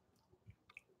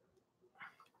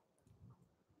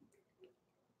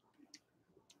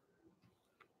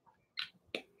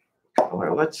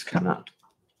 let's kind of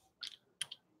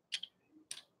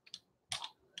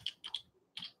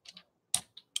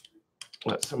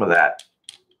let some of that.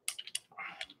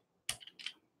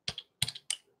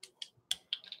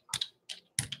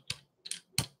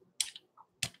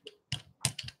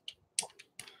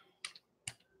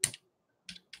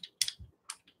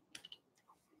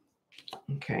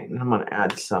 Okay, and I'm going to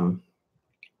add some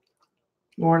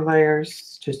more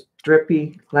layers, just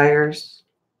drippy layers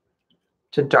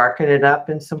to darken it up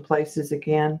in some places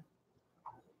again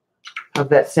of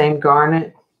that same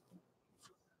garnet.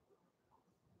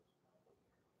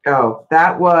 Oh,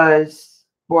 that was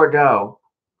Bordeaux.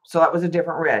 So that was a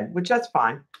different red, which that's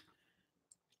fine.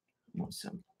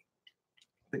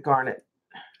 The garnet.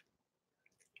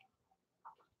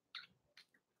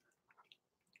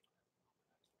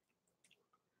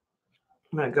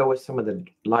 I'm going to go with some of the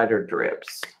lighter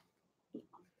drips.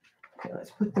 Okay,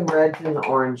 let's put the reds and the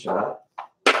orange up.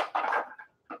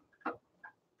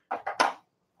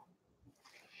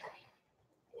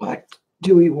 What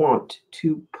do we want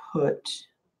to put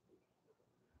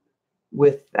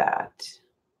with that?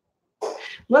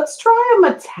 Let's try a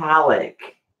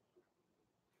metallic.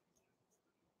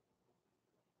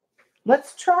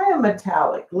 Let's try a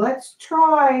metallic. Let's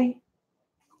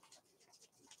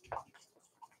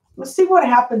see what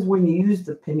happens when you use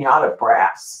the pinata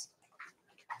brass.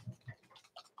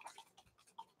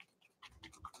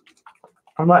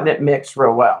 I'm letting it mix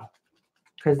real well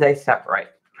because they separate.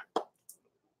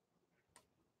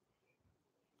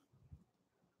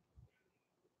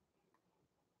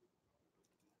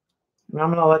 And I'm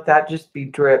going to let that just be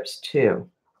drips too.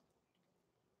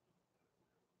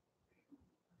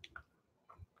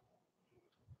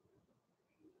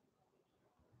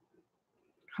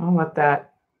 I'll let that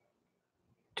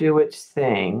do its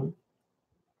thing.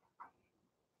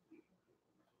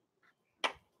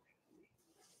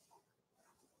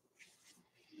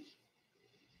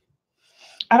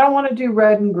 I don't want to do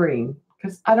red and green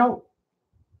because I don't.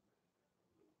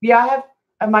 Yeah,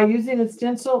 am I using a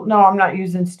stencil? No, I'm not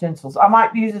using stencils. I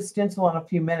might use a stencil in a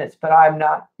few minutes, but I'm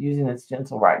not using a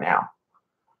stencil right now.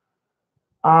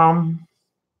 I'm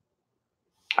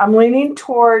leaning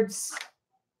towards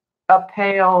a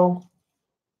pale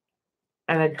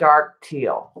and a dark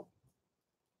teal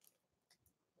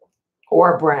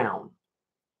or a brown.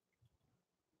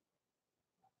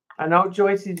 I know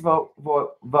Joyce's vote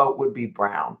would be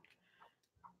brown,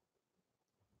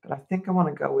 but I think I want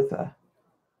to go with a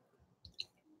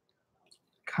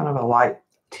kind of a light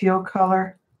teal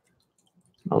color.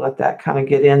 I'll let that kind of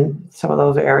get in some of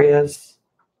those areas.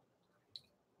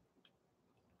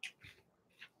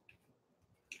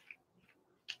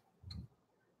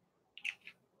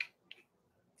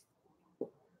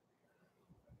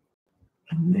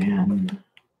 And then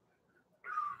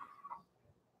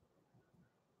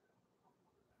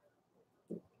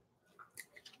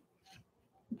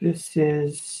this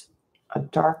is a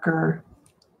darker.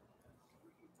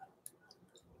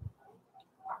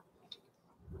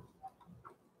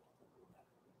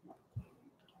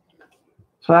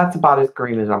 So that's about as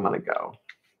green as I'm going to go.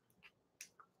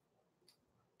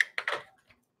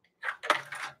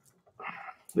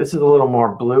 This is a little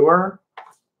more bluer.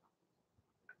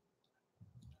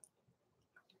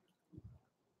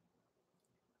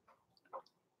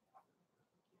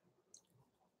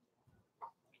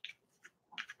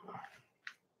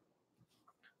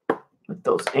 Let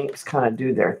those inks kind of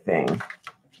do their thing.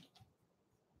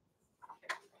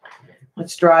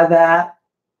 Let's dry that.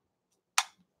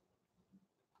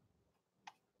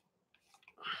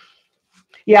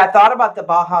 Yeah, I thought about the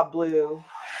Baja Blue.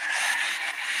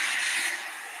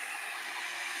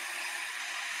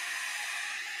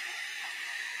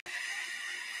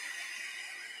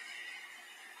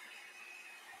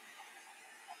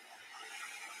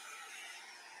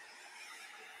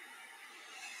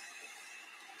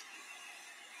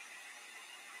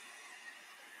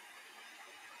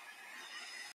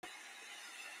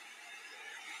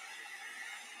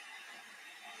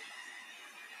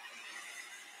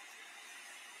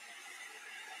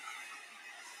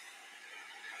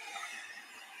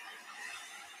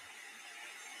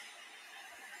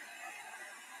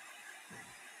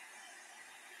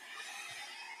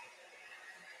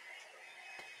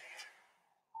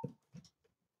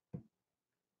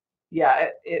 Yeah,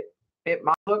 it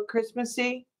might look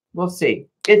Christmassy. We'll see.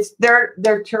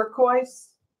 They're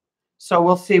turquoise, so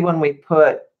we'll see when we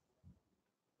put.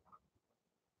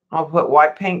 I'll put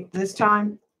white paint this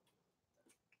time.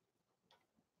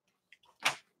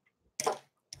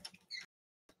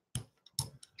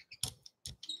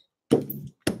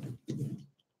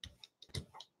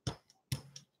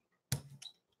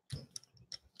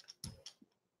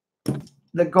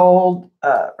 The gold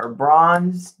or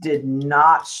bronze did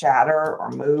not shatter or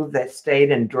move. They stayed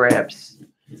in drips,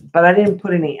 but I didn't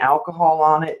put any alcohol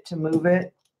on it to move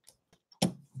it.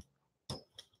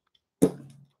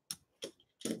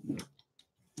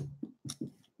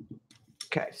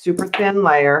 Okay, super thin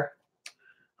layer.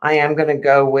 I am going to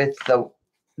go with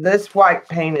this white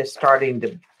paint is starting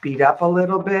to beat up a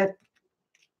little bit.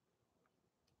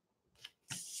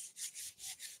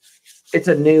 It's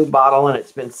a new bottle and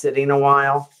it's been sitting a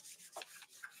while.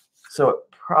 So it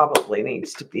probably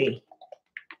needs to be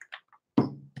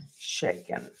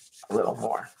shaken a little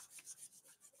more.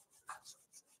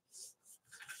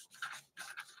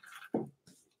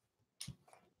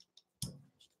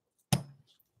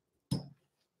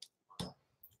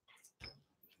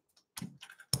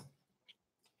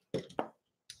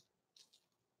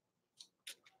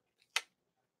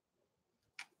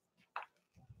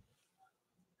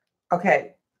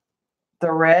 Okay, the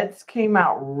reds came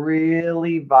out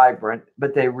really vibrant,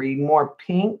 but they read more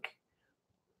pink.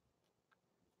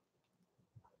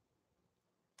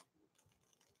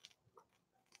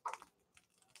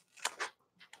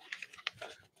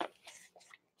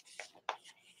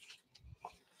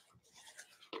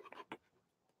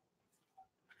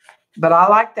 But I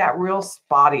like that real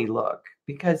spotty look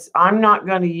because I'm not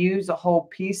going to use a whole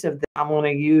piece of that. I'm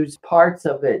going to use parts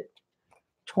of it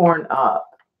torn up.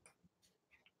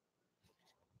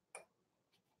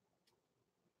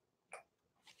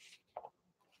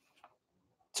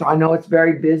 So I know it's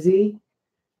very busy,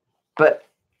 but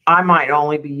I might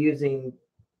only be using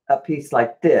a piece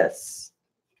like this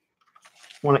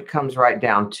when it comes right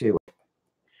down to it.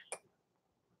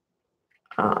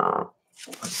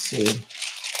 Let's see.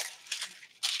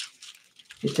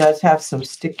 It does have some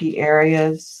sticky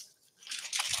areas.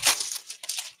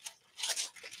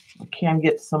 I can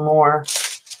get some more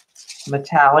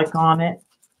metallic on it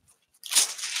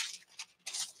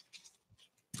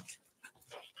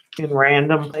in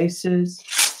random places.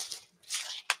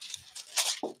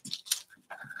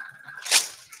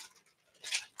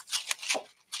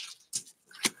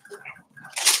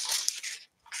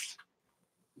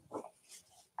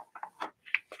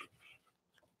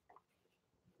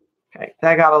 Okay,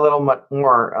 that got a little much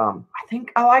more. I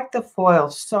think I like the foil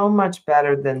so much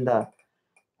better than the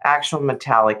actual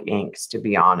metallic inks, to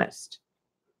be honest.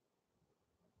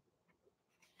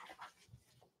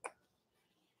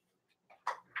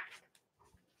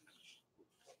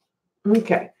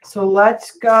 Okay, so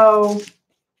let's go.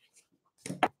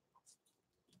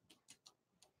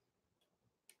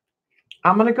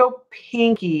 I'm going to go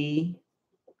pinky,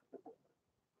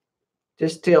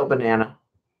 distilled banana.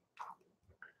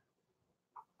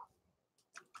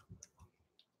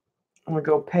 I'm going to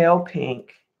go pale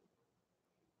pink.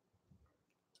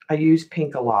 I use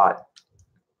pink a lot.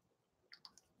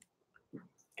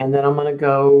 And then I'm going to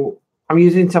go, I'm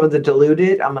using some of the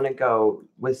diluted. I'm going to go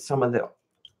with some of the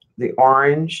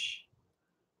orange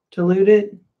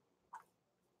diluted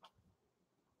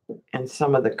and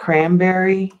some of the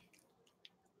cranberry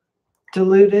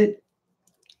diluted.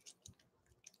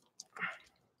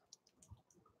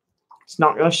 It's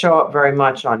not going to show up very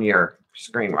much on your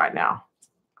screen right now.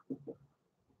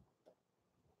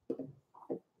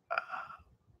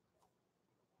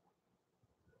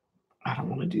 I don't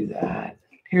want to do that.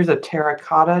 Here's a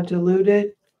terracotta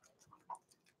diluted.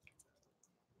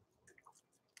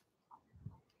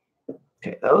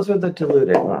 Okay, those are the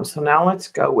diluted ones. So now let's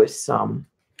go with some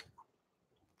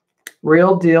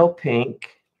real deal pink.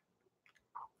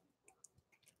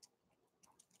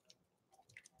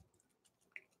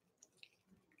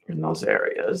 In those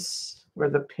areas where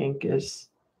the pink is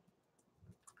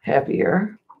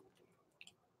heavier.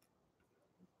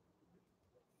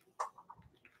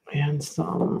 And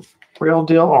some real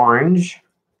deal orange.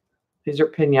 These are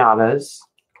piñatas.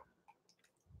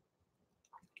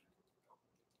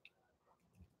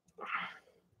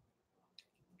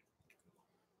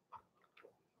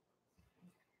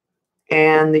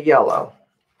 And the yellow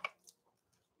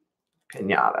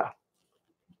piñata.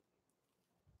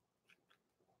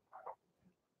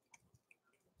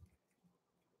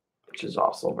 Which is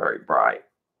also very bright.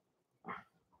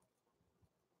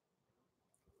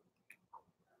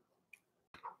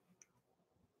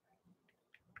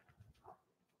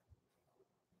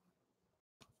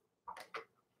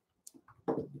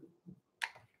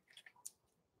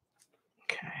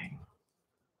 Okay.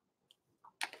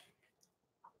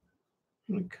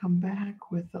 I'm going to come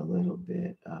back with a little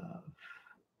bit of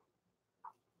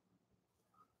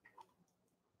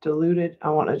diluted. I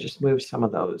want to just move some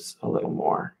of those a little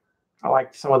more. I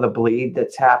like some of the bleed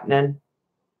that's happening.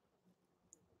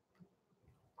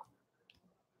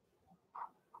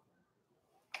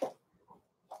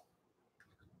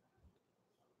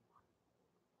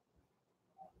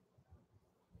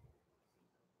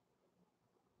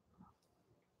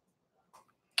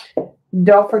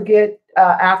 Don't forget,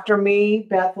 after me,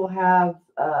 Beth will have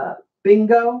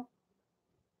bingo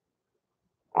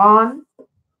on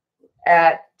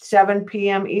at 7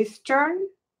 p.m. Eastern,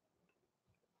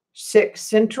 6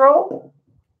 Central.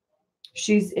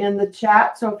 She's in the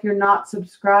chat, so if you're not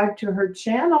subscribed to her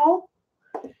channel,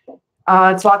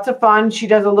 it's lots of fun. She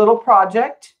does a little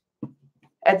project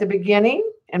at the beginning,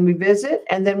 and we visit,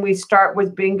 and then we start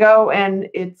with bingo, and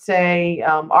it's a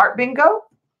art bingo.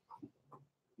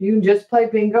 You can just play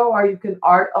bingo, or you can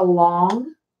art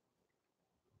along.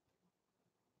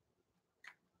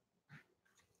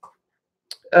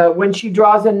 When she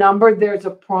draws a number, there's a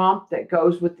prompt that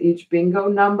goes with each bingo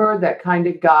number that kind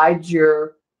of guides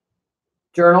your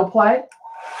journal play.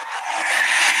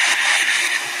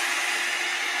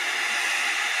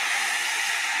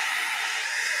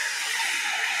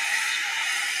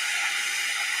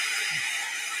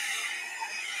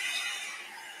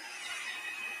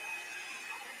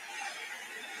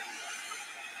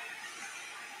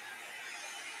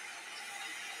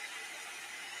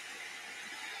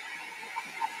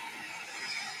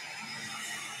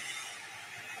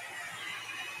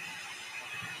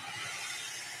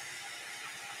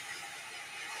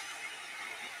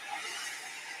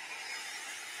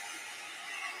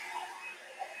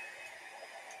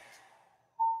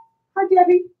 Hi,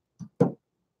 Debbie.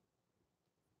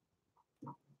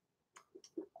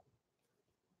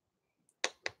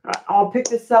 I'll pick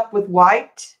this up with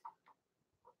white.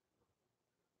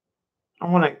 I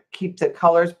want to keep the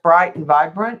colors bright and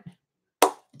vibrant,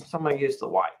 so I'm going to use the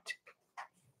white.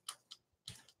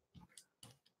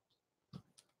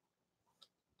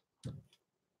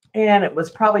 And it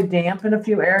was probably damp in a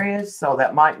few areas, so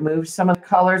that might move some of the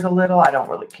colors a little. I don't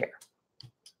really care.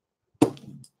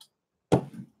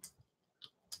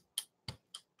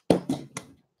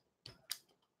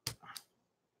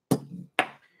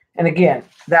 And again,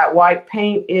 that white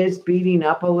paint is beating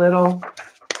up a little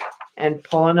and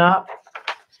pulling up.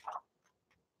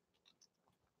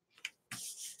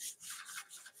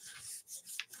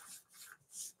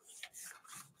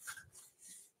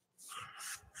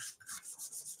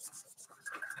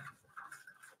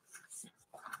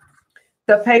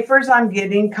 The papers I'm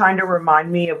getting kind of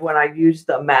remind me of when I used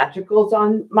the magicals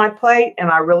on my plate, and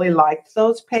I really liked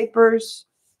those papers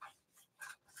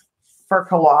for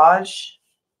collage.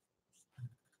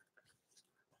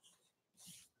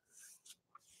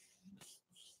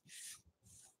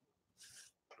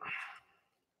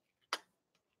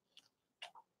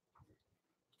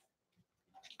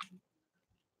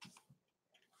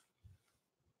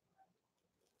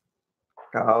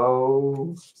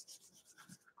 Go,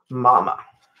 mama.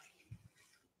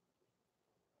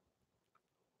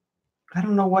 I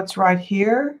don't know what's right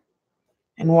here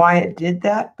and why it did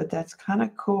that, but that's kind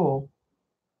of cool.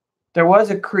 There was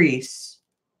a crease,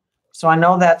 so I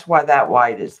know that's why that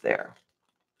white is there.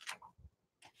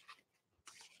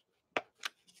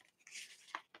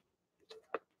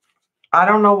 I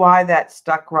don't know why that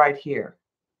stuck right here.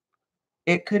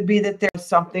 It could be that there's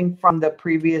something from the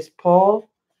previous pull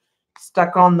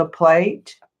stuck on the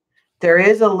plate. There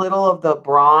is a little of the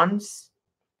bronze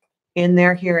in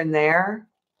there here and there.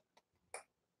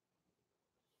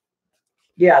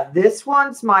 Yeah, this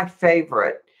one's my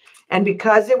favorite. And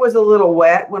because it was a little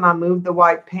wet when I moved the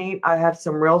white paint, I have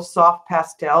some real soft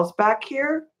pastels back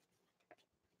here.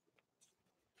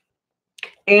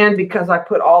 And because I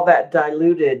put all that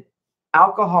diluted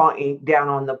alcohol ink down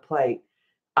on the plate,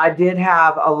 I did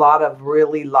have a lot of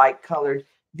really light colors.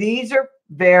 These are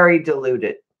very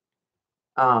diluted.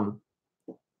 Too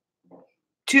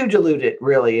diluted,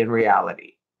 really, in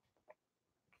reality.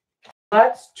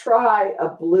 Let's try a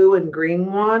blue and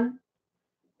green one.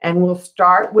 And we'll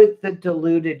start with the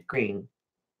diluted green.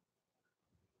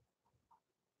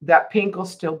 That pink will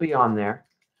still be on there.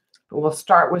 But we'll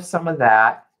start with some of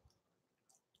that.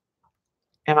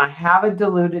 And I have a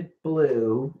diluted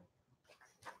blue.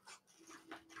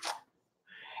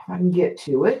 If I can get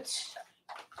to it.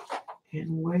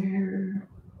 And where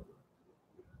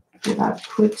did I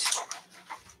put?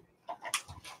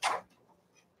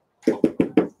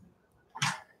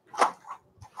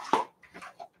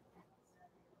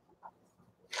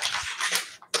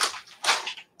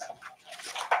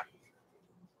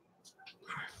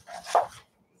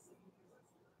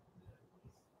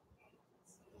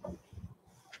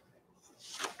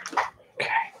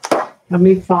 Let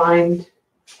me find,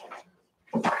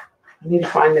 I need to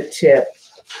find the tip.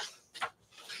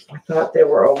 I thought they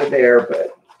were over there,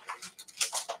 but.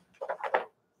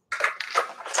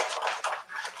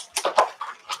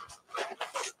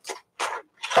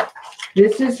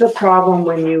 This is the problem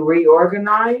when you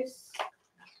reorganize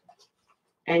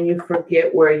and you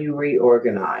forget where you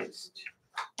reorganized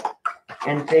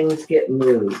and things get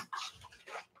moved.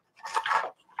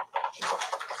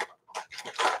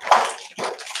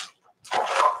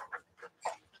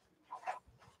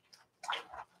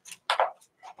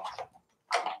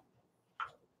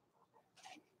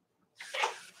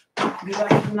 Because I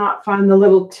cannot find the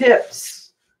little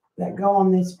tips that go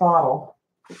on this bottle.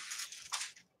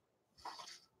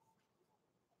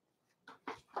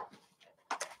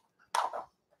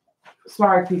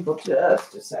 Sorry, people,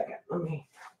 just a second. Let me.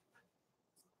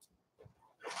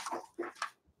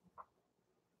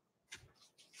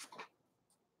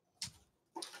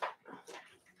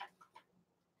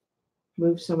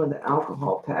 Move some of the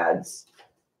alcohol pads.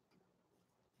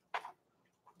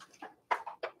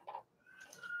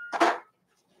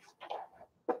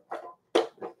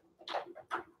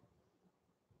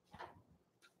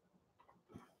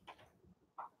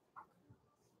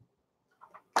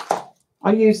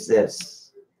 I'll use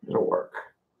this. It'll work.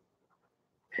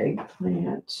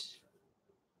 Eggplant,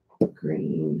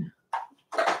 green.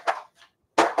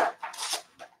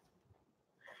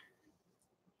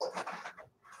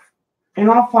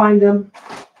 And I'll find them,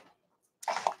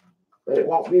 but it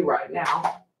won't be right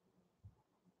now.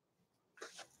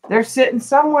 They're sitting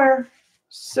somewhere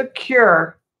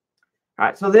secure. All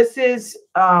right, so this is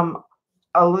a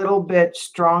little bit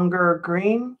stronger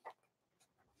green.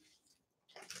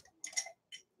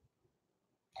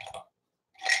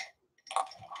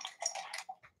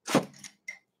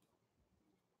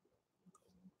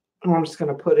 And I'm just going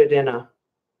to put it in a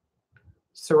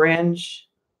syringe.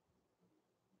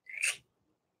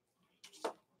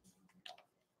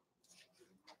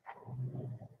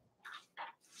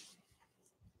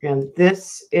 And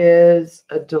this is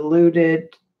a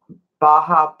diluted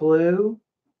Baja Blue.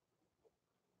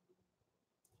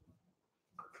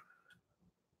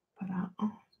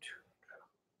 I'm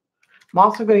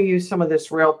also going to use some of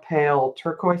this real pale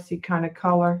turquoisey kind of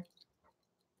color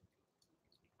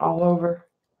all over.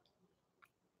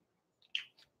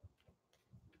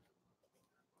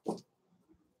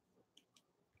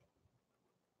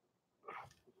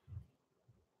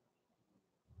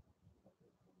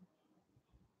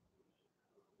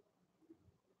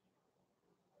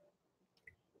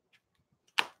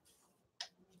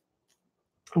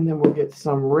 And then we'll get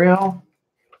some real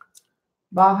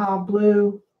Baja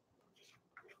Blue.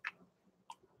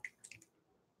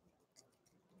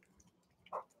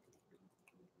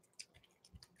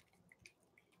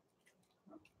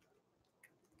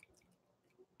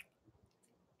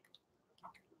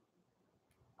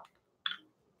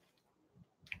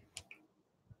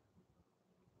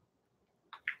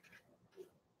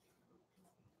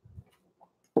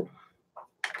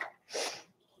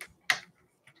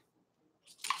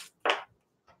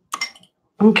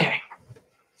 Okay.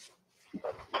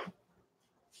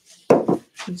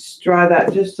 Let's dry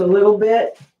that just a little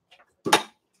bit.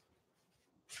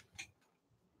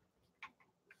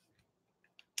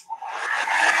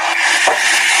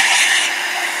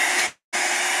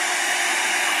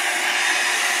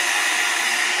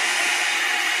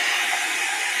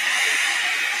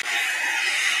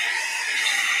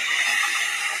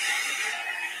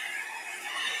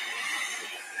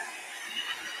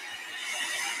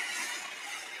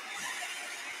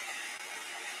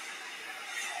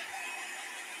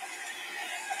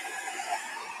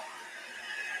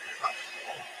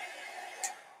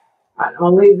 I'm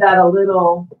going to leave that a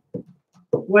little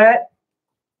wet.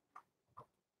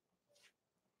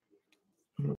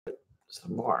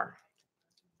 Some more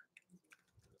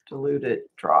diluted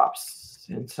drops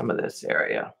in some of this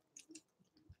area.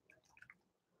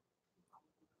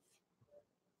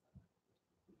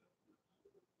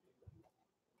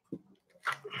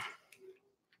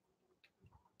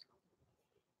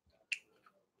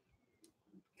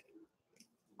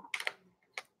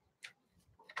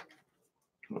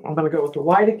 I'm going to go with the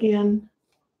white again.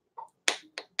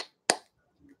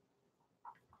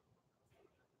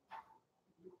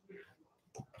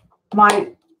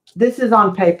 This is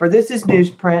on paper. This is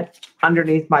newsprint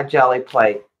underneath my jelly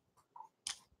plate.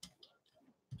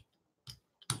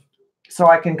 So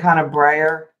I can kind of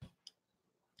brayer.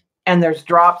 And there's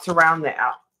drops around the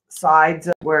sides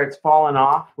where it's fallen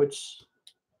off, which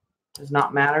does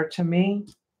not matter to me.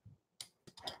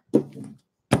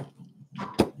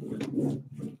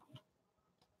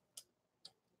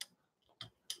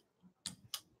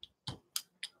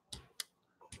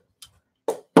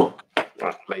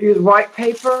 I use white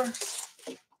paper.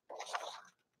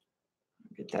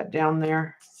 Get that down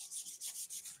there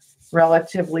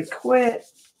relatively quick.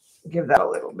 Give that a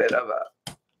little bit of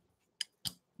a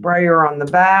brayer on the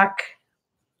back.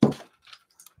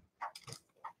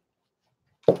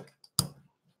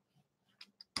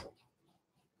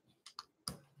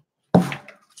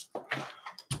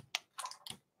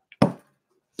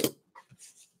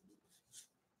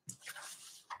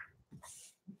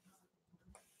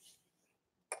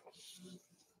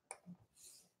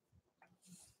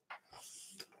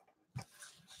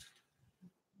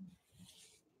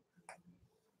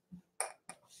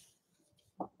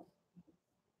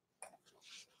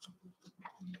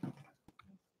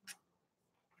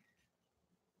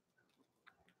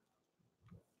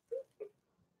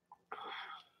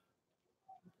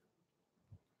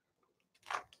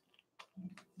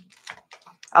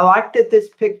 I like that this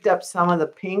picked up some of the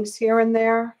pinks here and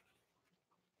there.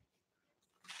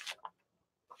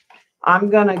 I'm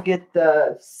going to get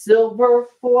the silver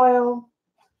foil.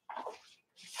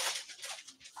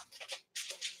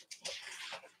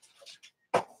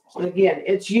 And again,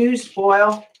 it's used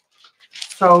foil,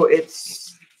 so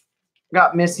it's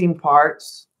got missing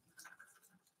parts,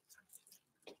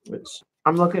 which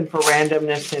I'm looking for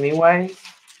randomness anyway.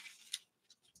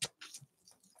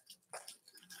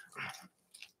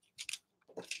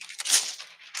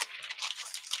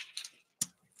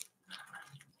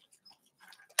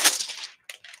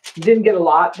 Didn't get a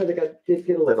lot, but I did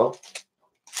get a little.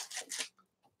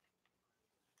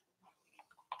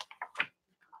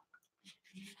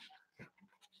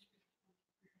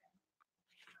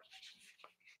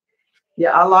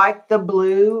 Yeah, I like the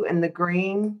blue and the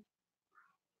green.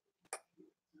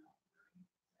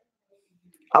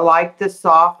 I like the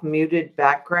soft muted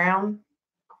background.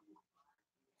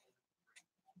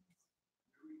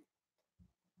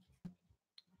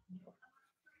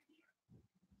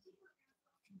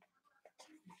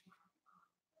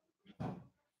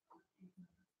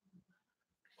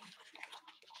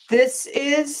 This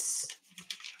is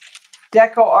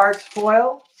Deco Arts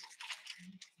foil.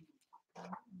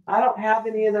 I don't have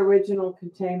any of the original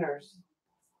containers.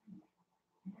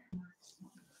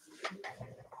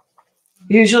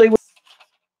 Usually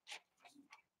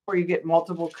where you get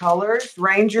multiple colors.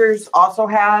 Rangers also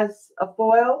has a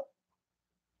foil.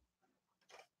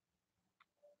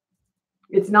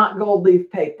 It's not gold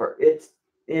leaf paper.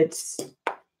 It's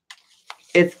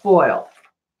foil.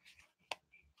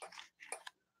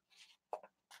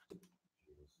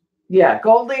 Yeah,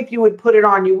 gold leaf, you would put it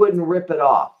on, you wouldn't rip it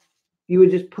off. You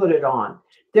would just put it on.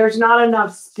 There's not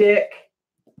enough stick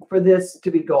for this to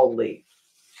be gold leaf.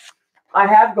 I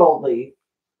have gold leaf,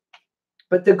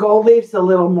 but the gold leaf's a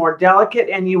little more delicate,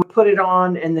 and you put it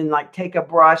on and then like take a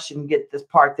brush and get this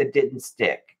part that didn't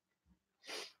stick.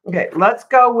 Okay, let's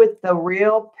go with the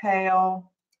real pale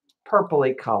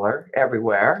purpley color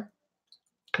everywhere,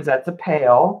 because that's a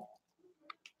pale.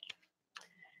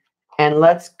 And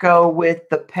let's go with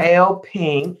the pale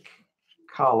pink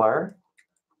color.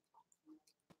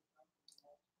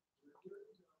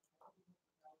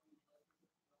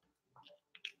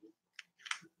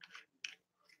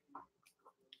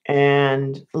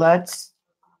 And let's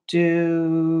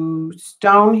do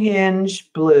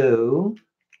Stonehenge blue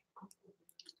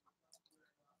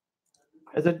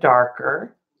as a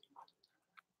darker.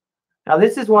 Now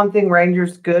this is one thing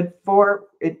Ranger's good for.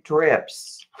 It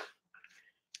drips.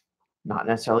 Not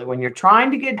necessarily when you're trying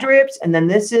to get drips. And then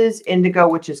this is indigo,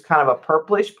 which is kind of a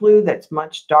purplish blue that's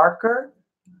much darker.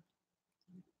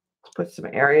 Let's put some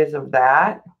areas of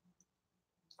that.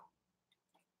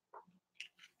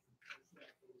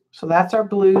 So that's our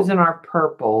blues and our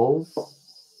purples.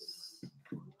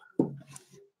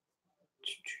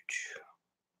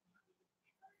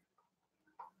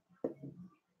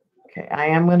 Okay, I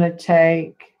am going to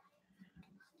take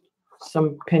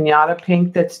some pinata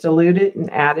pink that's diluted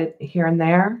and add it here and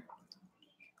there.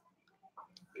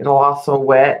 It'll also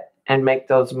wet and make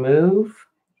those move.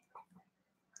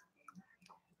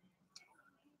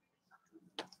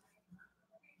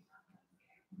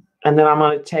 And then I'm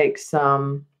going to take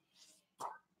some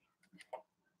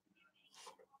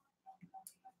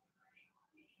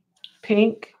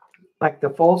pink, like the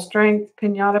full strength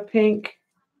pinata pink.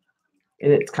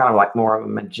 And it's kind of like more of a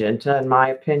magenta in my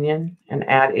opinion. And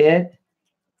add it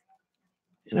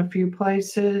in a few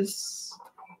places.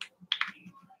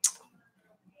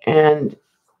 And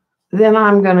then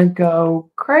I'm going to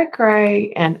go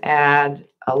cray and add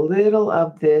a little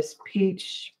of this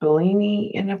peach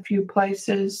Bellini in a few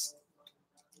places.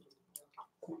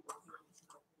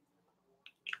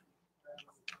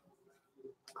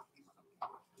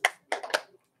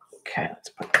 Okay, let's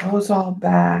put those all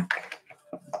back.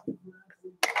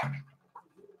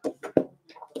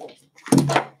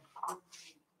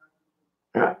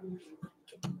 All right.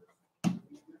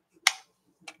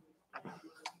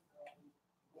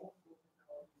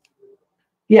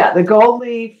 Yeah, the gold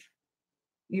leaf,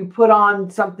 you put on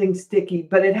something sticky,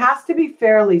 but it has to be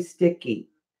fairly sticky.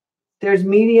 There's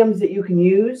mediums that you can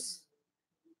use,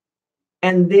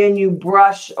 and then you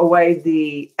brush away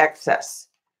the excess.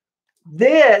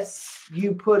 This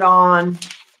you put on,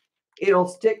 it'll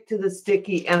stick to the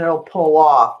sticky and it'll pull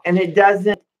off. And it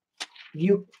doesn't,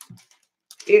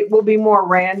 it will be more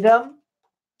random.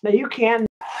 Now you can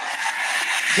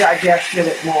digest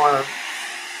it more.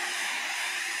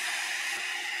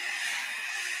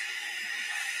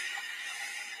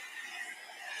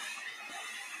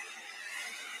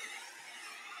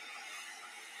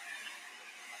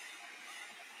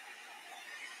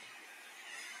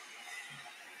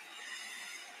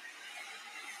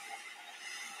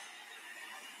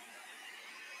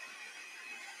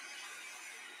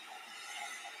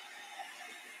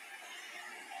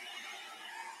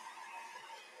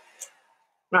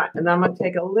 All right, and then I'm going to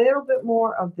take a little bit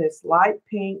more of this light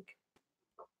pink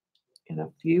in a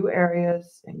few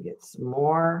areas and get some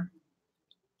more.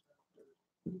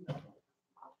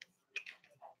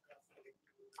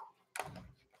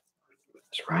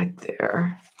 It's right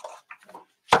there.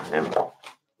 I'm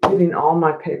getting all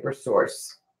my paper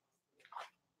source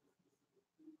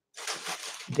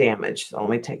damaged. So let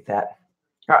me take that.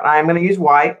 All right, I'm going to use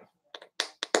white.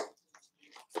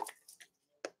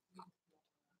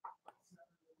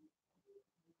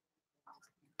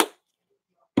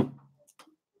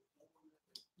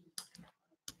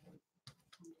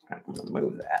 I'm going to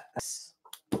move that. That's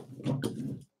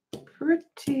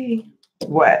pretty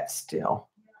wet still.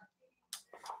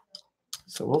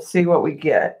 So we'll see what we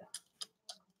get.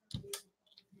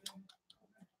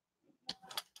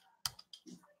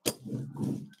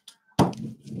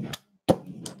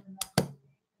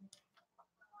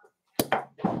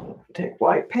 Take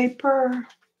white paper.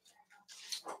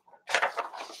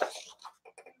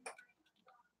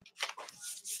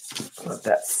 Let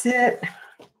that sit.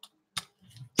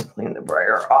 Clean the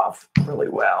brayer off really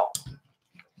well.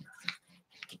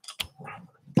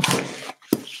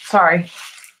 Sorry.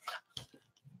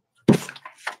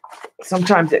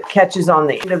 Sometimes it catches on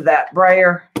the end of that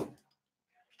brayer.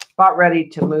 About ready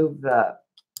to move the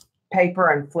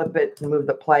paper and flip it and move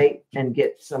the plate and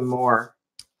get some more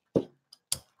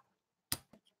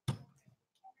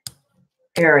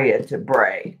area to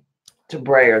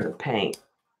brayer the paint.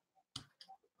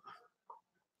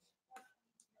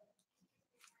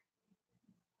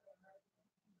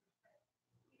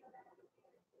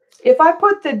 If I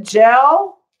put the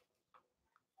gel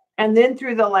and then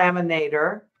through the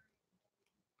laminator,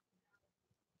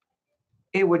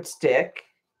 it would stick.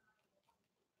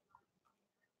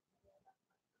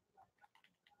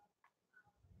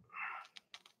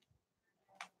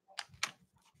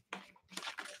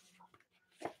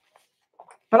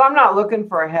 But I'm not looking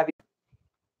for a heavy.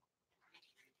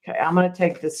 Okay, I'm going to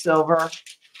take the silver.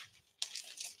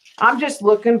 I'm just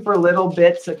looking for little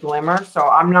bits of glimmer, so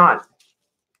I'm not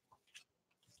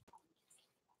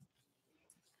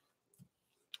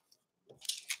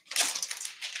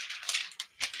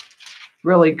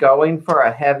really going for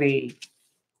a heavy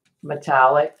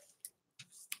metallic.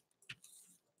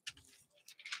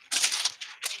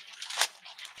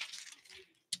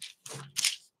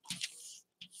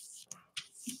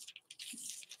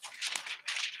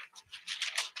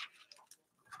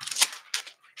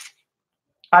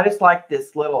 I just like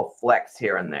this little flecks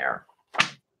here and there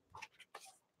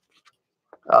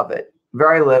of it.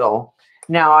 Very little.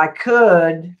 Now I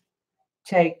could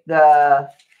take the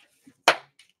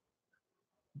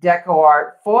Deco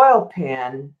Art foil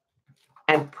pen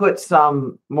and put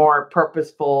some more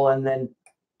purposeful and then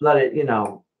let it, you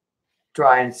know,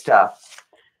 dry and stuff.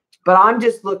 But I'm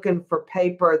just looking for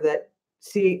paper that,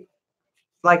 see,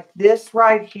 like this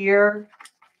right here,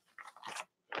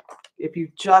 if you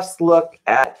just look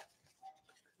at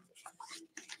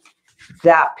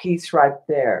that piece right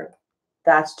there,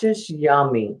 that's just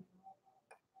yummy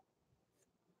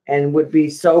and would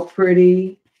be so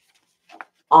pretty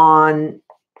on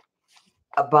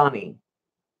a bunny,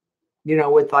 you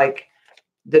know, with like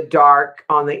the dark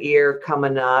on the ear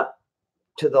coming up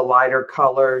to the lighter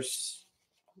colors.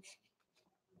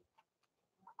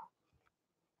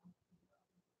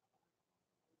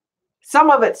 Some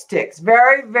of it sticks.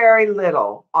 Very, very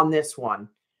little on this one.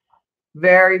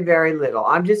 Very, very little.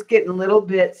 I'm just getting little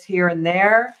bits here and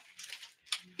there.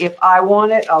 If I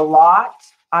wanted a lot,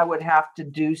 I would have to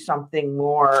do something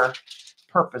more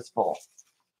purposeful,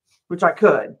 which I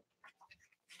could.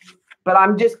 But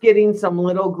I'm just getting some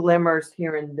little glimmers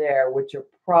here and there, which are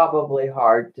probably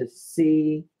hard to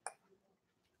see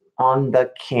on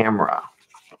the camera.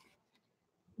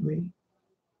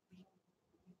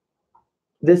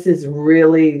 This is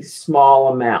really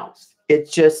small amounts. It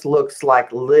just looks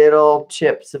like little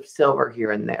chips of silver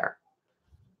here and there.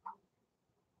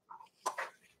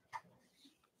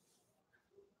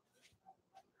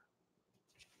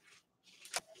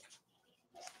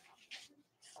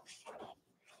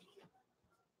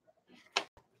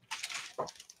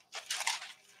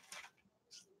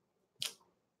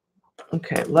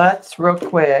 Okay, let's real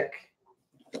quick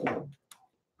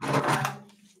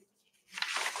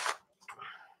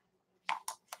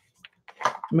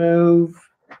move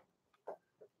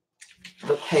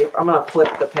the paper. I'm going to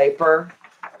flip the paper.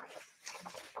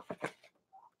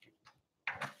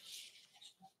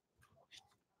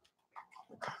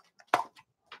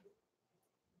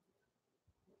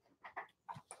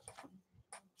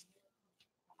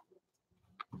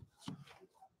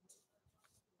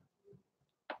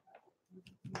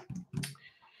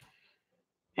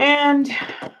 And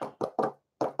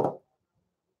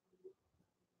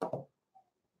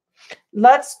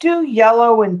let's do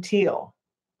yellow and teal.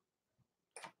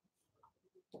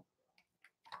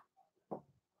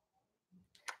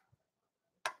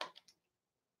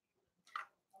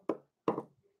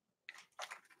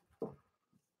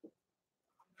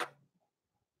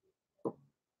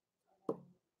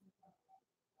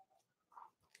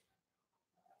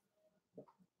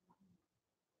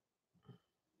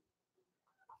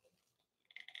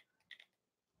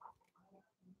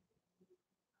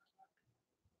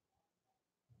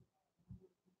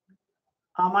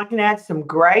 I can add some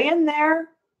gray in there.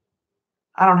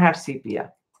 I don't have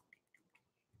sepia.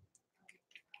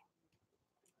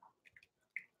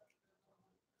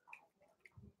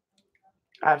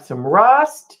 I have some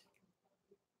rust,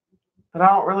 but I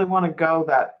don't really want to go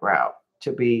that route,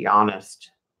 to be honest.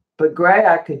 But gray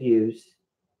I could use.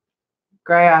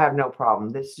 Gray I have no problem.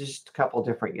 This is just a couple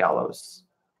different yellows.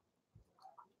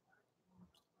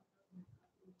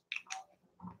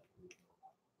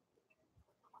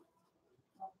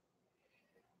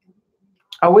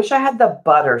 I wish I had the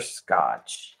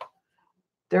butterscotch.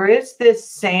 There is this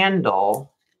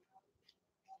sandal.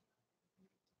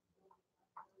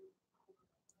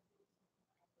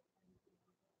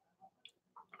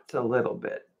 It's a little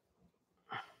bit.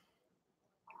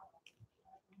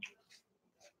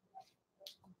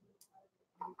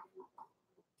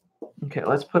 Okay,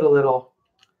 let's put a little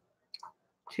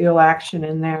teal action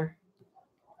in there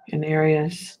in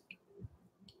areas.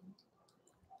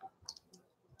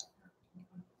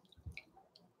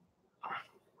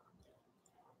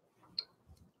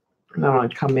 And I'm going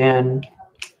to come in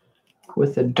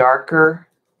with a darker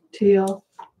teal.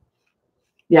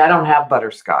 Yeah, I don't have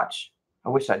butterscotch. I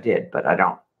wish I did, but I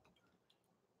don't.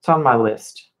 It's on my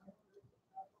list.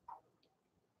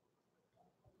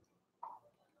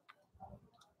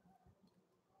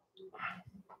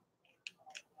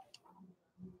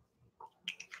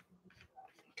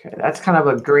 Okay, that's kind of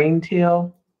a green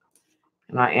teal.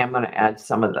 And I am going to add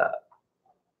some of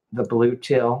the blue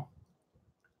teal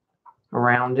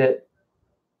around it.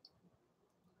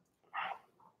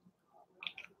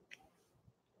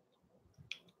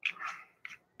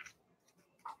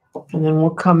 And then we'll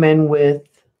come in with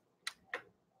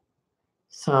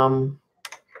some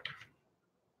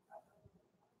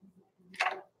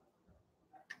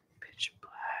pitch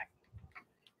black.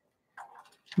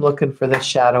 I'm looking for the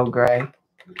shadow gray.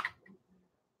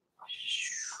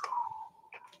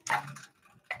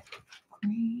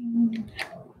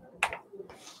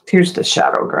 Here's the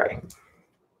shadow gray.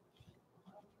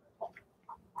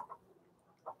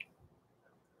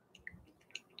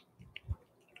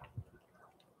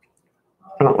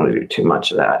 I don't want to do too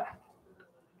much of that.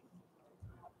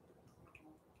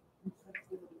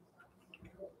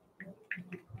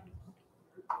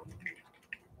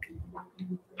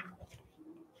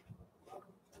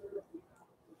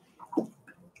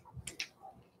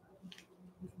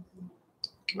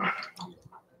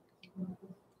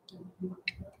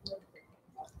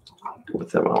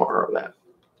 With some more of that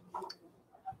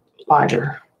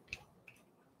lighter.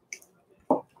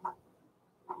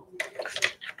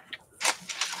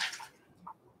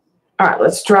 All right,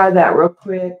 let's try that real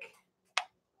quick.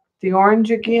 The orange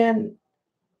again.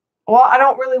 Well, I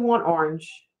don't really want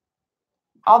orange.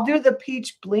 I'll do the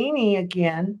peach bleenie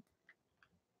again,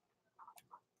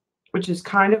 which is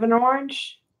kind of an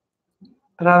orange,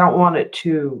 but I don't want it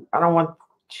to, I don't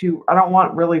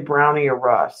want really brownie or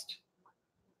rust.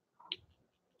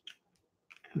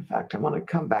 In fact, I want to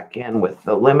come back in with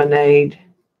the lemonade,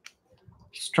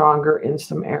 stronger in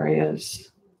some areas.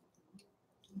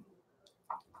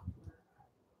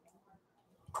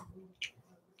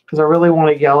 Because I really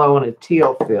want a yellow and a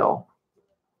teal feel.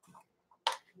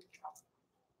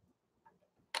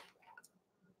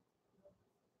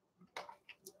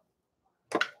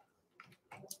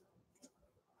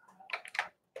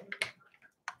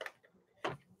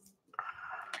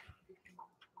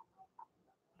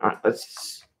 All right,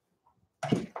 let's.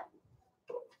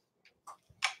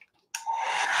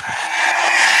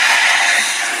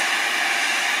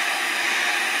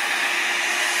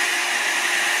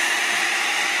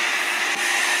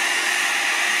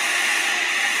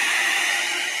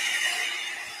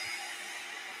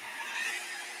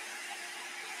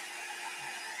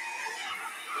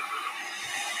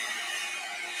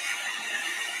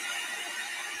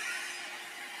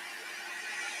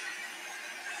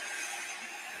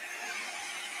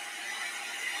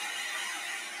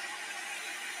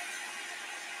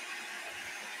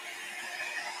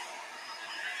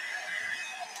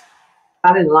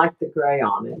 I didn't like the gray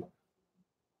on it.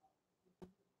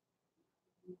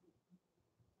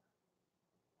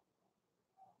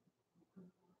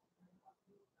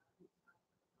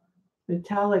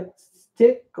 Metallic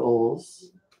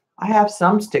stickles. I have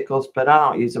some stickles, but I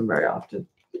don't use them very often.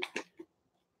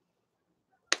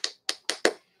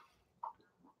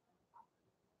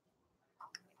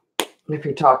 If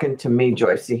you're talking to me,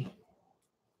 Joycey.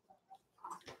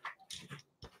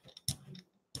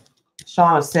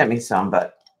 Shauna sent me some,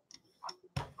 but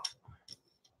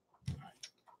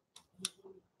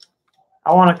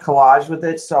I want to collage with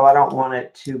it, so I don't want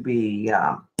it to be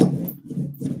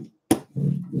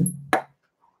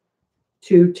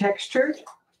too textured,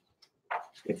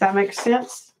 if that makes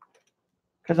sense.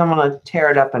 Because I'm going to tear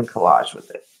it up and collage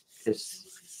with it.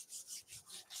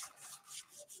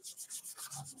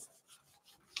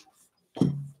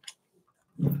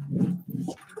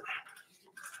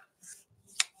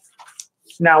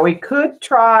 Now we could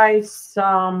try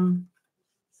some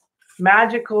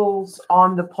magicals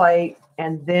on the plate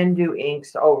and then do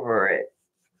inks over it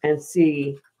and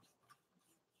see.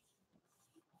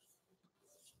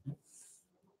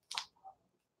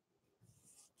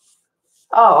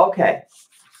 Oh, okay.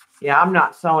 Yeah, I'm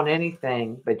not sewing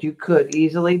anything, but you could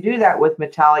easily do that with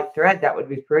metallic thread. That would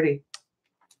be pretty.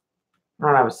 I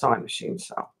don't have a sewing machine,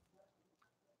 so.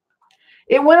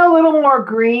 It went a little more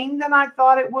green than I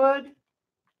thought it would.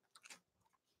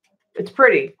 It's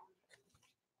pretty.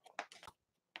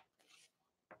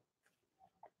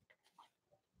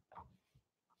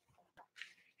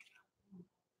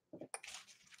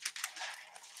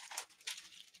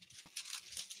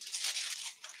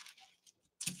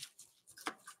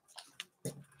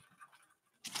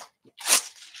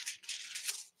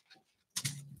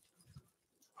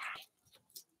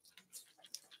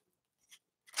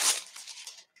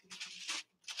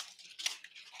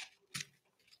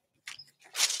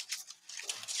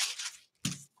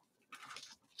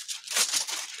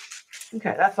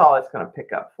 Okay, that's all it's going to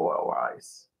pick up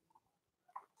foil-wise.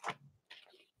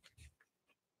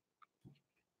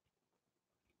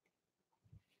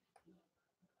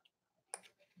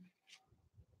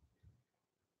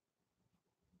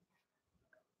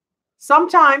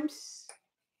 Sometimes,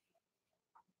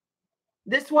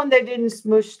 this one they didn't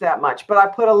smoosh that much, but I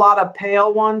put a lot of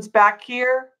pale ones back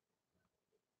here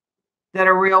that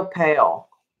are real pale.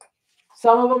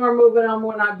 Some of them are moving on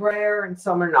when I brayer and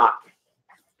some are not.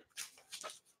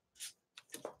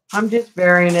 I'm just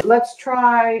varying it. Let's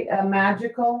try a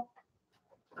magical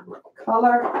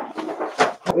color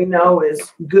that we know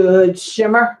is good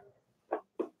shimmer.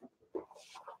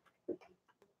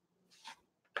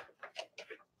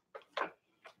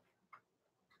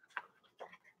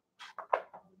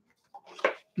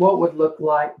 What would look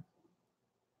like?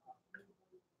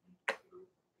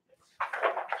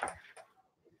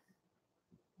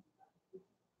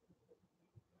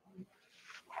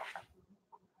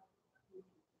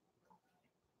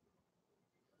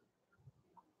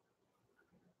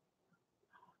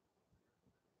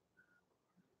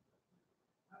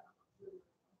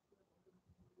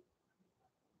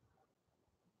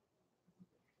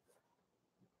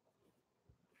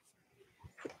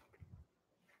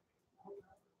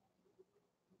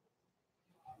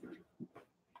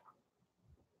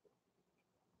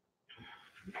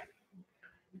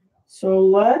 So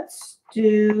let's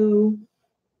do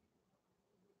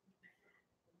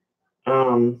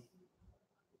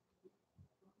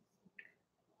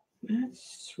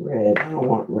that's red. I don't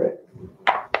want red.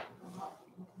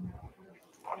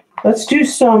 Let's do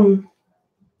some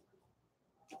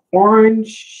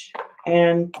orange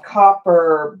and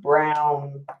copper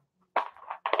brown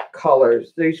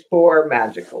colors. These 4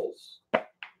 magicals.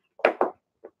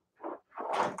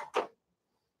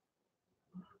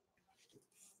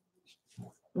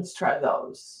 Let's try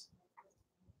those.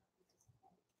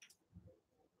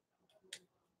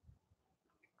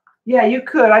 Yeah, you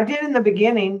could. I did in the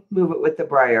beginning move it with the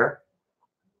brayer.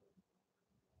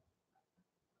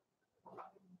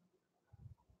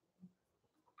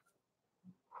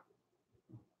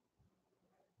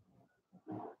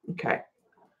 Okay.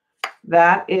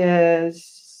 That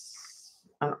is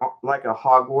like a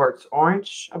Hogwarts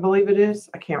orange, I believe it is.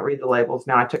 I can't read the labels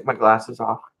now. I took my glasses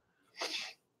off.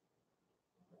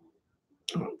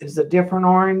 Is a different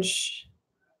orange.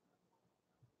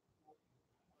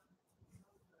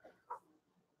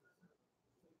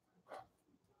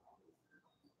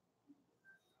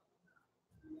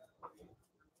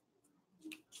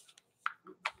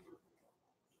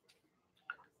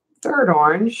 Third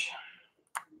orange.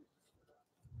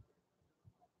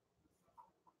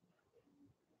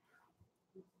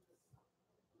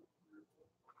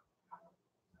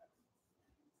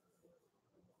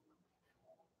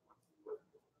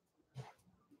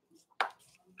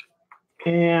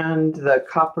 And the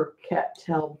copper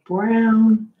cattail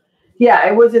brown. Yeah,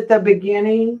 it was at the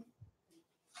beginning.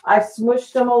 I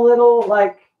smushed them a little,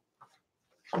 like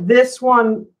this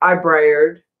one I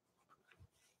brayered.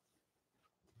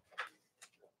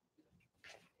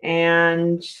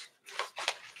 And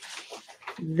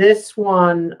this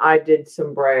one I did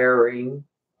some brayering.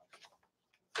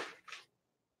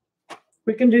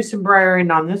 We can do some brayering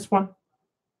on this one.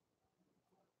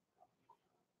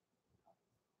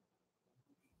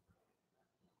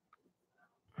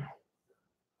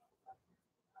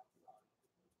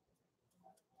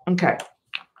 Okay.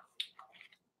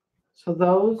 So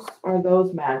those are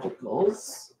those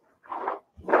magicals.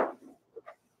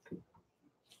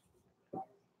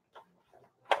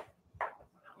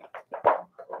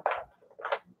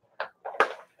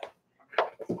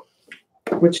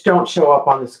 Which don't show up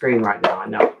on the screen right now, I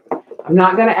know. I'm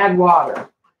not going to add water.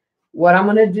 What I'm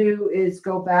going to do is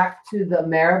go back to the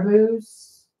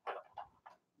marabous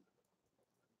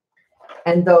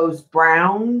and those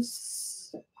browns.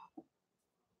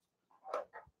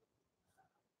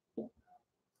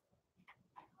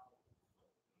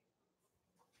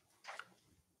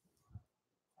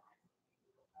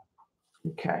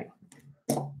 Okay.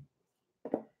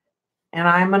 And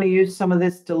I'm going to use some of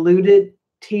this diluted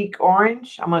teak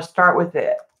orange. I'm going to start with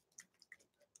it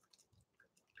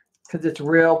because it's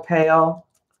real pale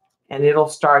and it'll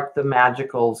start the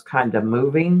magicals kind of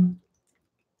moving,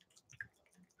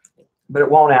 but it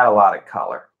won't add a lot of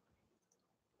color.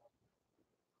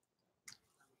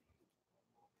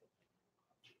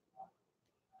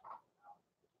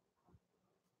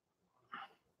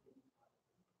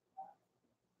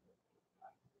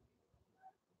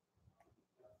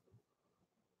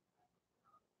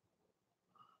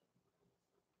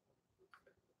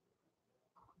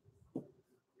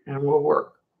 And we'll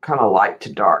work kind of light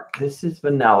to dark. This is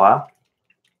vanilla.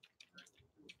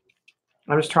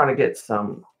 I'm just trying to get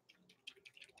some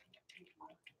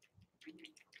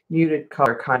muted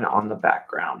color kind of on the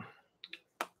background.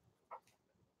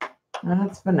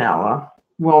 That's vanilla.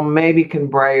 Well, maybe can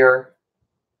brayer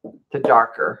the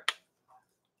darker.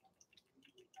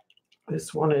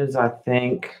 This one is, I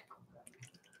think,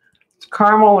 it's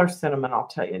caramel or cinnamon. I'll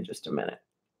tell you in just a minute.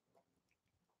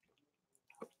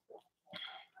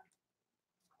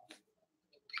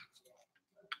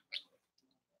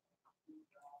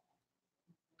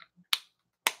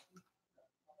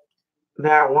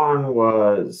 That one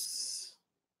was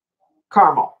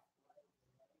caramel.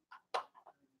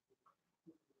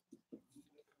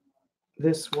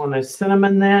 This one is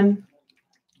cinnamon then.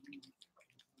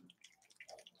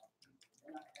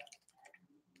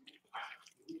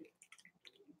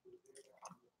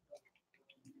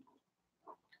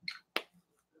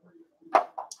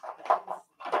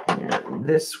 And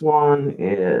this one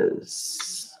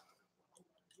is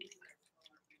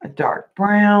a dark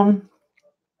brown.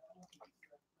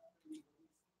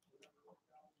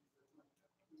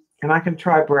 And I can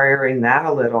try brayering that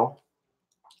a little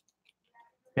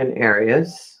in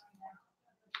areas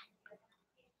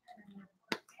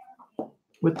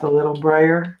with the little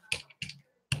brayer.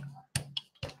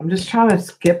 I'm just trying to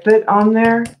skip it on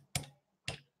there.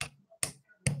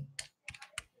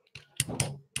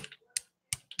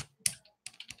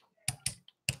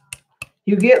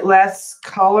 You get less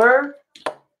color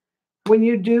when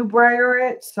you do brayer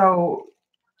it, so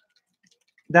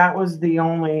that was the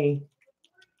only,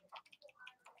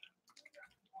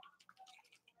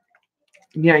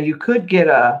 yeah, you could get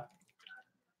a,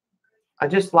 I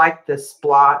just like the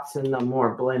splots and the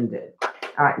more blended.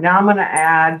 All right, now I'm going to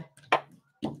add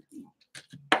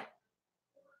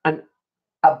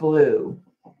a blue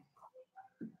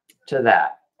to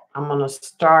that. I'm going to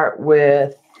start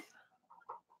with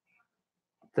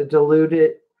the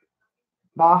diluted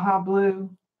Baja blue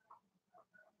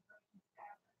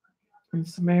in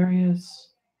some areas.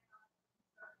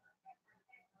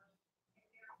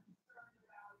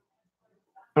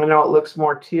 I know it looks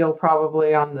more teal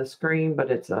probably on the screen,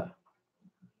 but it's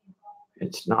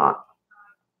not.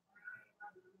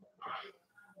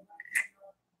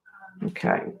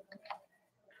 Okay.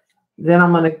 Then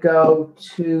I'm going to go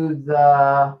to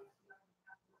the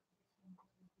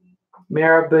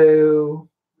Marabou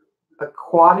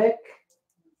Aquatic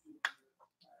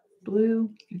blue.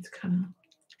 It's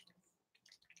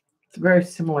a very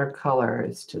similar color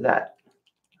as to that.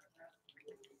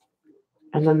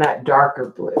 And then that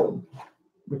darker blue,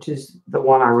 which is the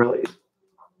one I really,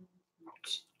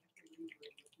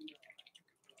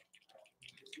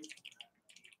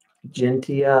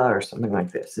 Gentia or something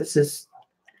like this. This is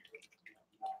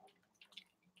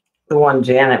the one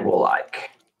Janet will like.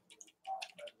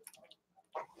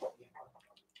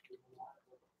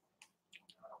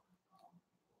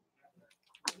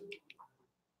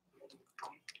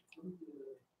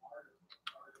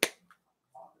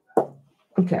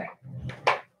 Okay.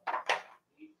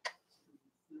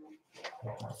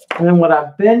 And then what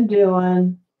I've been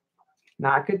doing,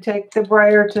 now I could take the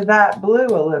brayer to that blue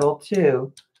a little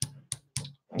too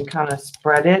and kind of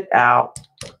spread it out.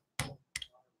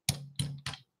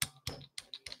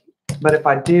 But if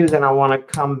I do, then I want to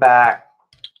come back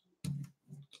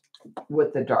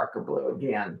with the darker blue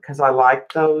again because I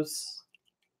like those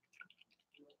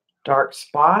dark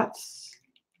spots.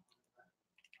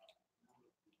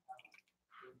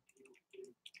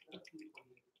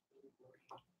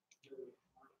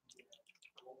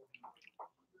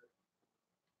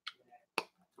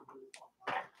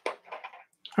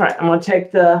 All right, I'm going to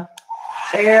take the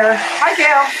air. Hi,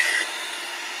 Gail.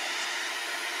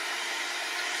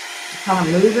 Kind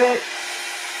of move it.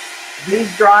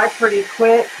 These dry pretty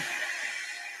quick.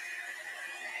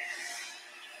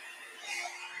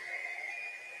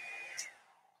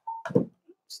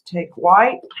 Let's take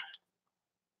white.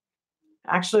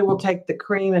 Actually, we'll take the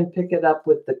cream and pick it up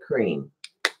with the cream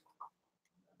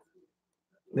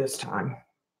this time,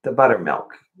 the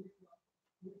buttermilk.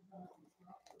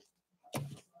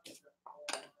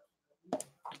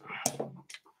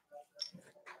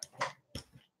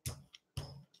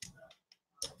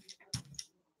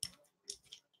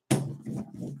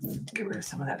 Get rid of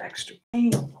some of that extra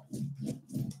paint.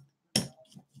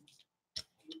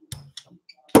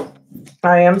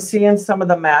 I am seeing some of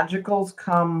the magicals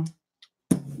come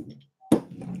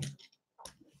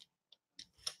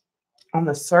on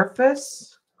the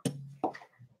surface.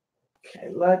 Okay,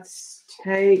 let's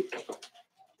take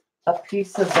a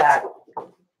piece of that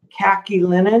khaki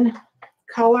linen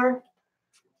color.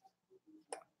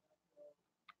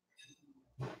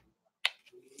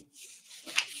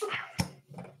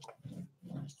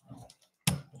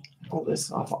 Pull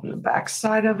this off on the back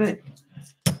side of it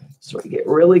so we get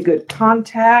really good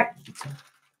contact.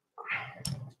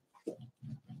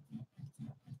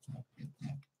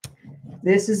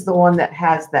 This is the one that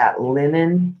has that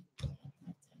linen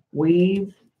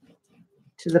weave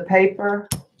to the paper.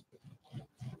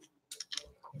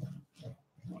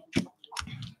 I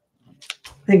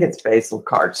think it's basil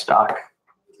cardstock.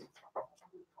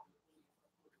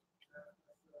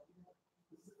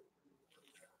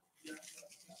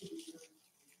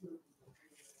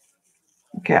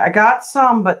 Okay, I got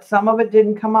some, but some of it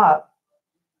didn't come up.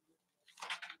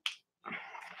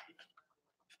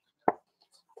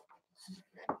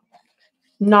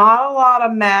 Not a lot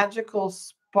of magical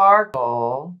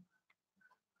sparkle.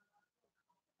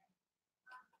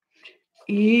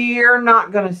 You're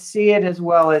not going to see it as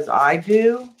well as I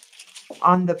do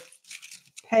on the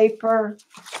paper.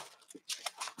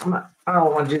 I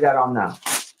don't want to do that on the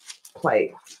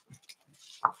plate.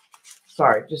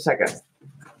 Sorry, just a second.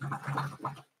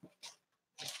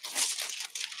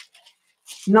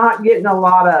 Not getting a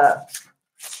lot of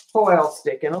foil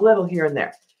sticking, a little here and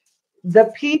there.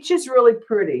 The peach is really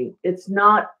pretty. It's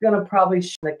not going to probably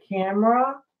show the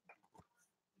camera.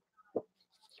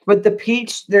 But the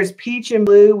peach, there's peach and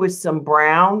blue with some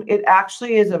brown. It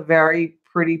actually is a very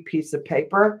pretty piece of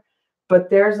paper. But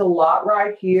there's a lot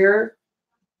right here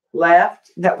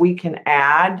left that we can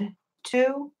add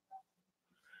to.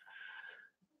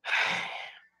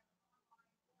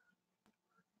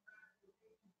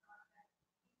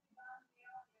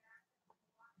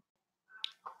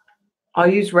 I'll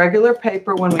use regular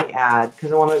paper when we add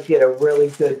because I want to get a really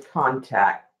good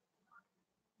contact.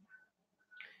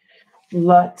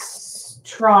 Let's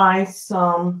try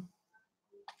some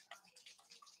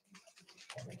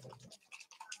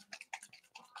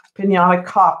Pinata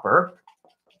Copper.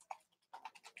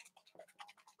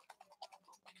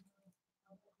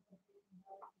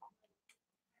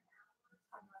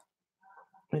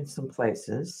 In some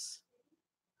places.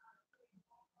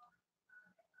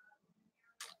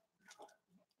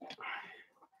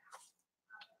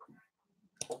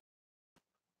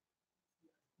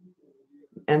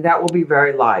 And that will be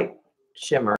very light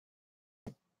shimmer.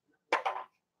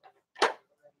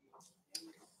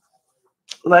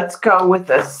 Let's go with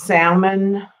a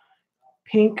salmon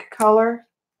pink color.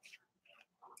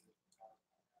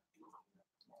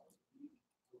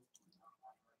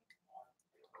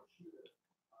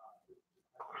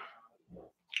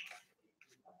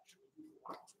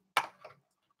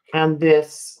 And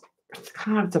this,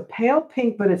 it's a pale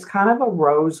pink, but it's kind of a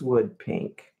rosewood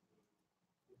pink.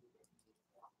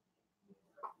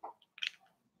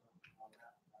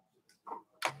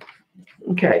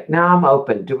 Okay, now I'm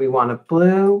open. Do we want a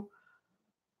blue,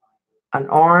 an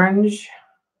orange,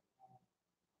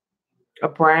 a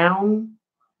brown?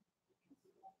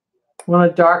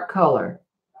 Want a dark color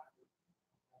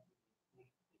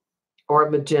or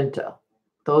a magenta?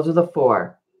 Those are the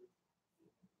four.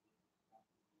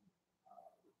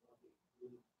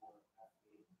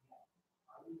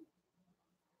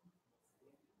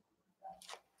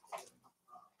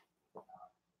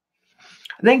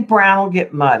 I think brown will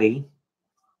get muddy.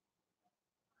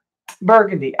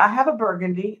 Burgundy. I have a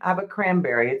burgundy. I have a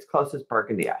cranberry. It's closest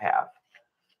burgundy I have.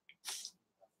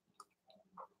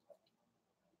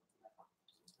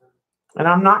 And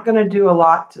I'm not going to do a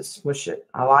lot to smush it.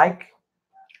 I like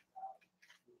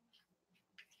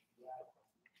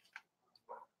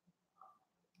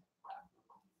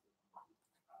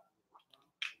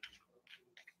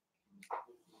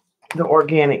the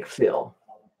organic feel.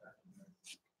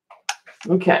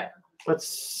 Okay,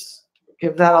 let's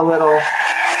give that a little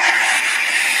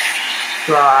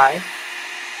dry.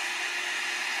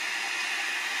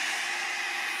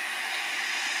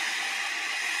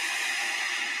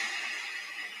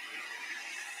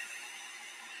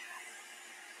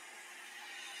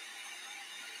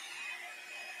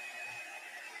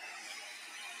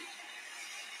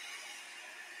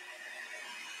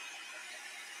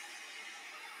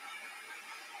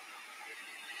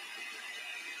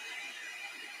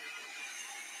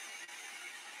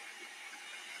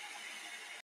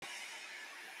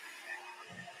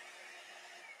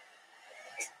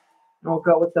 We'll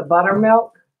go with the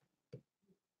buttermilk.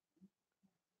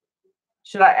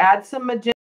 Should I add some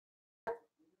magenta?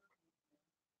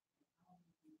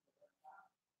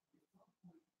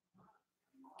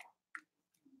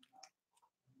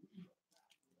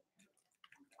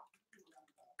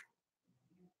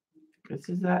 This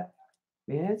is that.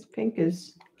 Yeah, it's pink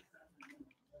is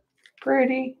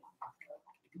pretty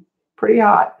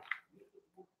hot.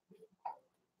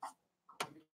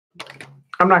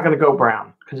 I'm not going to go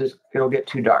brown because it'll get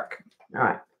too dark. All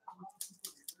right.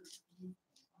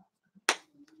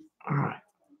 All right.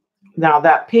 Now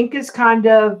that pink is kind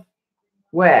of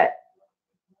wet.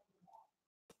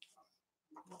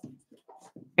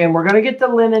 And we're going to get the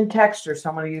linen texture. So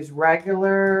I'm going to use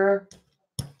regular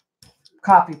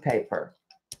copy paper.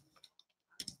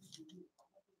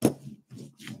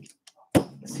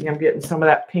 See, I'm getting some of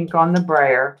that pink on the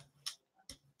brayer.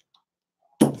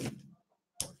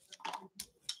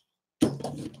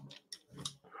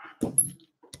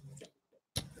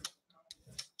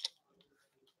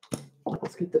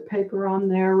 Let's get the paper on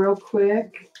there real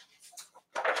quick.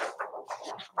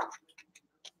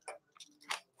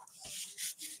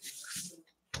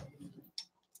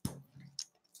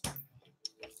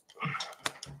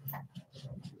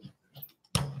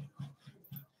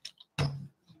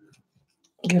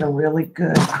 Get a really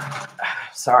good,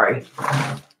 sorry.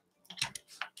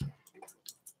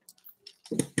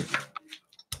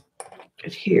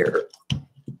 Get here.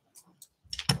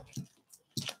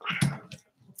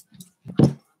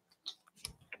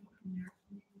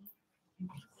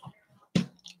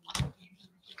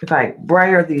 If I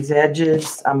brayer these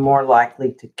edges, I'm more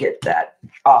likely to get that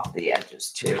off the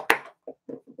edges too.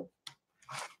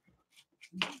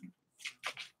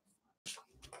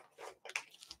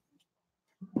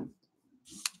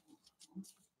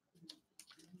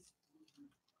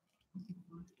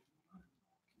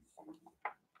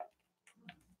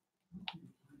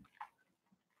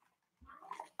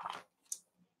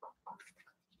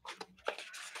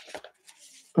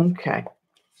 Okay.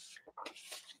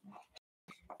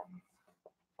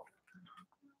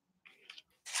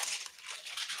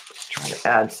 Let's try to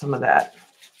add some of that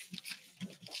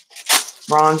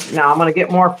bronze. Now I'm going to get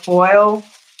more foil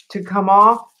to come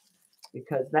off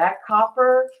because that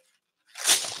copper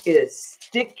is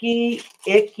sticky,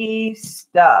 icky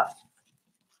stuff.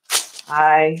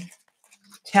 I'm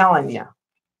telling you.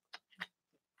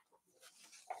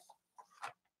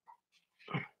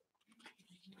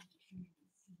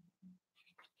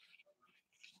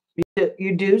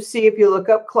 You do see, if you look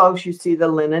up close, you see the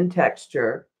linen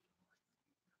texture.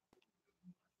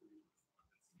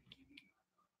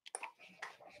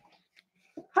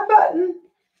 Hi, Button.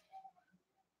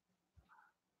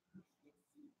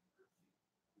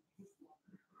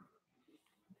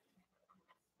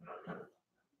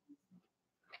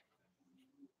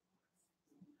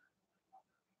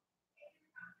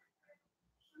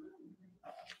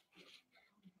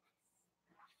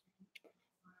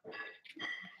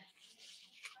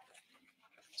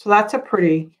 So that's a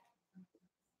pretty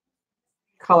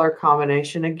color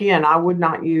combination. Again, I would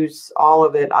not use all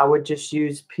of it. I would just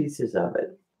use pieces of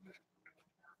it.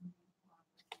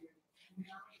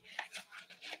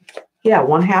 Yeah,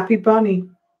 one happy bunny.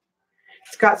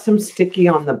 It's got some sticky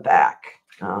on the back.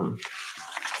 I'm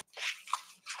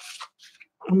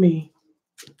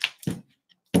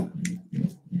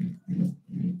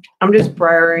just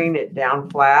brayering it down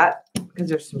flat because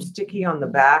there's some sticky on the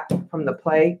back from the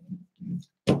plate.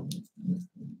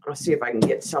 I'll see if I can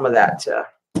get some of that to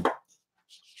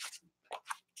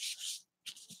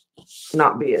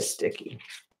not be as sticky.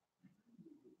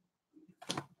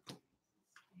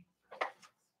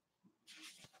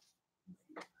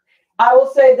 I will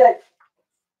say that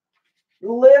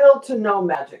little to no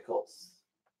magicals.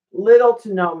 Little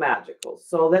to no magicals.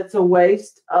 So that's a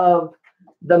waste of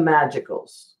the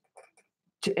magicals,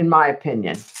 in my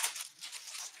opinion.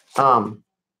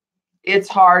 It's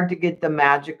hard to get the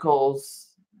magicals.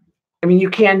 I mean, you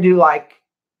can do like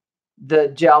the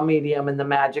gel medium and the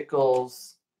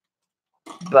magicals,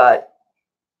 but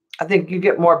I think you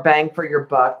get more bang for your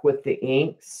buck with the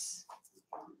inks.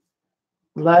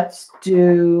 Let's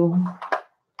do...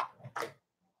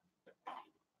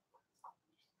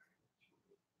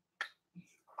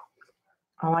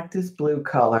 I like this blue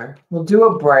color. We'll do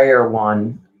a brayer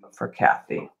one for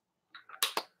Kathy.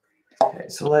 Okay,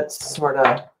 so let's sort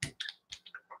of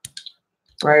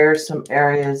brayer some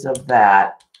areas of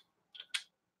that.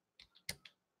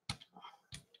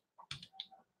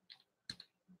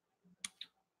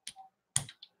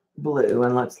 Blue,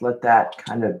 and let's let that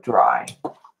kind of dry.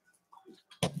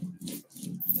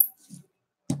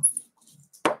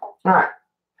 All right,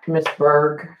 Miss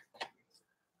Berg,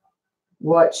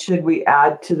 what should we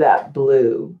add to that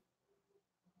blue?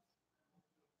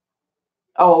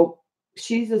 Oh,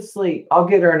 she's asleep. I'll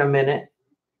get her in a minute.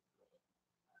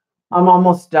 I'm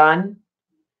almost done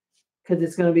because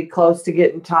it's going to be close to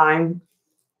getting time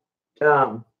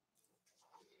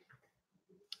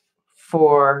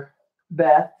for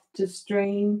Beth to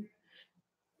stream.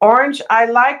 Orange, I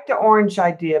like the orange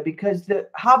idea because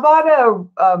how about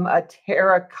a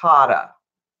terracotta?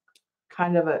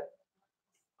 Kind of a...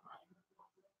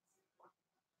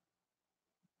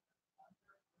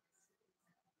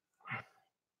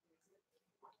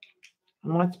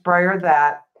 And let's brayer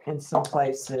that in some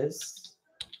places.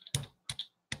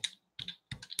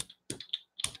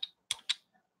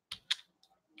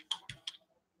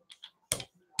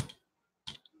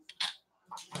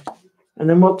 And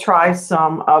then we'll try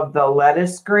some of the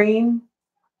lettuce green.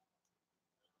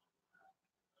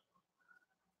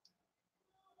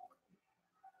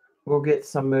 We'll get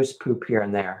some moose poop here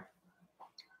and there.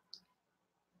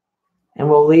 And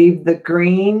we'll leave the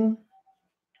green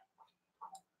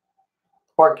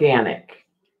organic.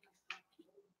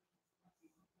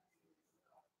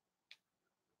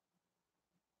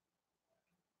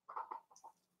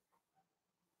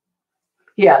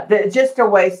 Yeah, just a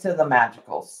waste of the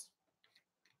magicals.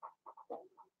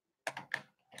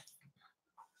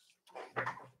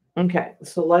 Okay,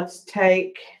 so let's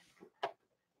take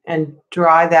and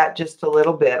dry that just a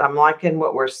little bit. I'm liking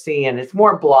what we're seeing. It's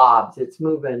more blobs. It's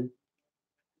moving.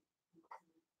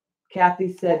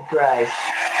 Kathy said gray.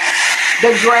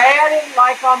 The gray I didn't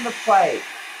like on the plate.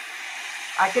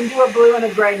 I can do a blue and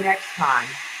a gray next time.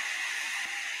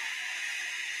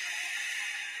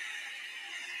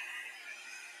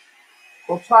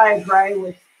 We'll try a gray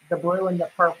with the blue and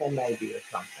the purple maybe or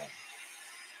something.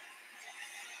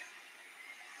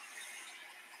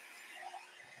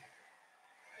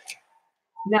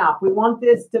 Now, if we want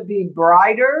this to be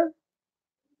brighter,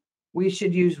 we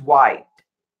should use white.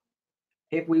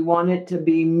 If we want it to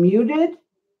be muted,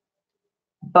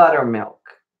 buttermilk.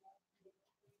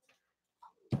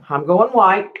 I'm going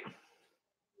white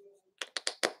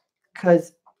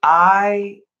because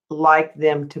I like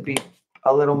them to be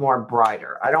a little more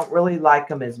brighter. I don't really like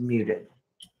them as muted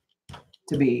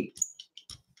to be.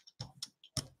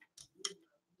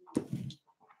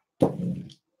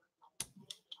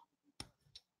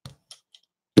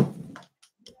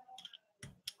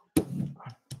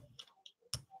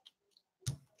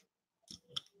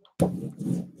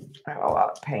 I have a lot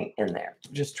of paint in there.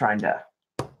 Just trying to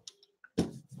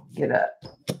get a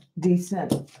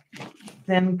decent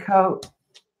thin coat.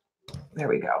 There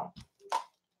we go.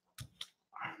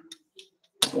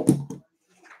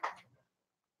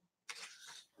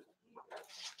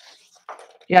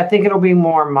 Yeah, I think it'll be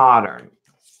more modern,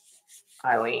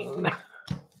 Eileen,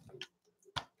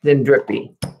 than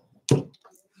drippy.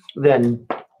 Then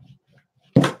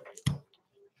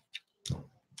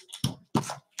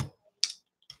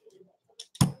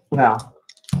well,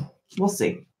 we'll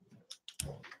see.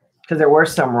 Because there were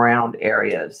some round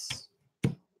areas.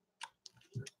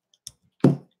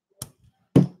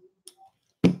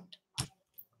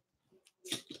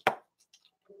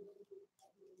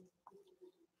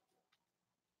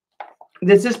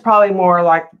 This is probably more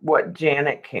like what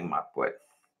Janet came up with.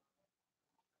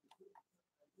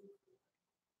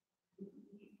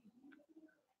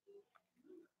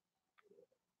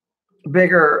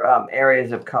 Bigger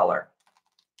areas of color.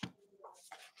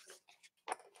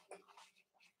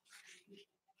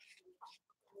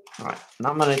 All right, and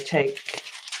I'm going to take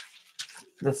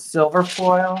the silver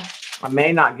foil. I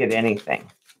may not get anything.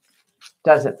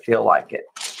 Doesn't feel like it.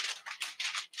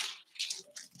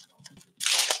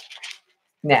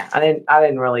 Nah, I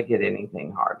didn't really get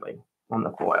anything hardly on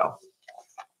the foil,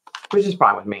 which is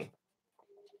fine with me.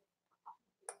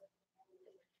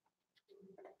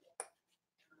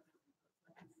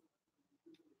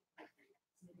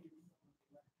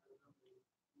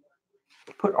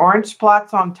 Put orange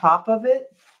spots on top of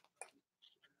it.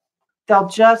 They'll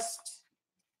just,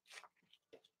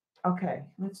 okay,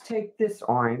 let's take this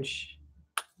orange.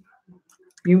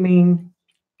 You mean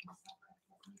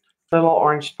little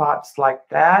orange spots like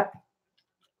that,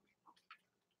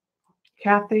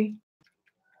 Kathy?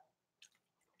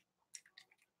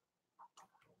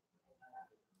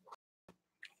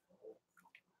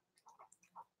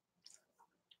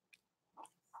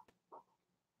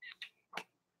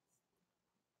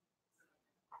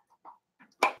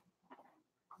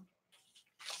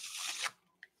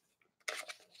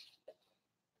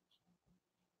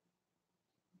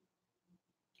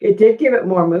 It did give it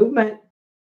more movement.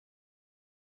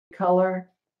 Color.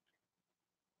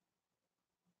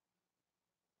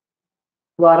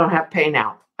 Well, I don't have paint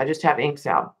out. I just have inks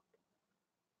out.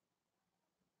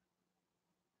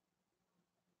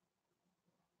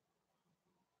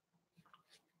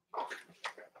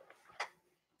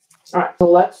 All right, so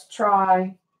let's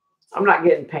try. I'm not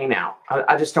getting paint out.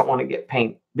 I just don't want to get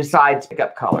paint besides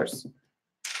pickup colors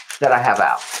that I have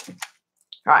out.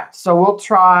 All right, so we'll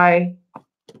try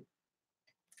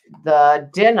the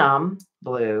denim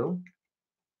blue.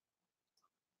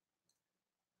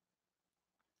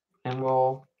 And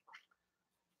we'll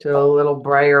do a little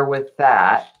brayer with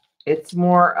that. It's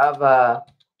more of a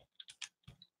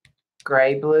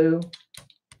gray blue.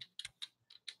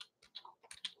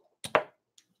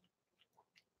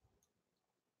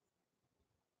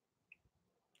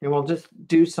 And we'll just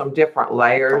do some different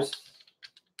layers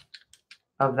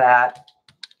of that.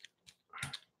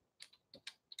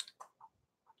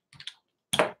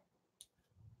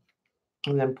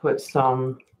 And then put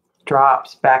some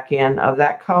drops back in of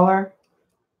that color.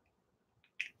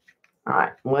 All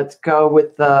right, let's go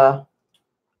with the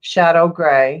shadow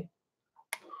gray.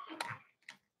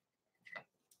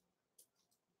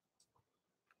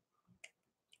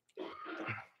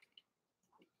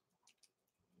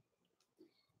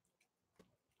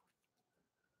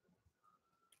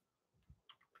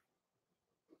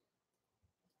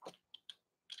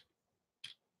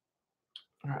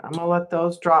 All right, I'm gonna let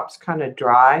those drops kind of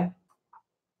dry.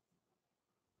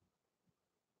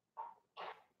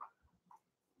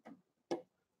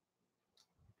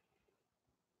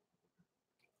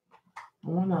 I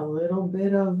want a little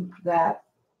bit of that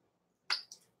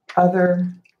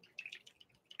other,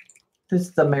 this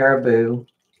is the marabou.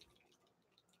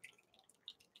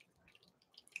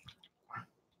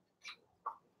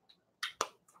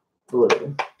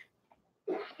 Blue.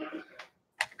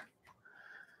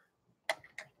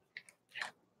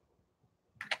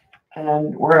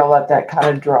 And we're going to let that kind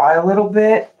of dry a little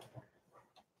bit.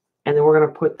 And then we're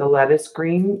going to put the lettuce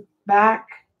green back.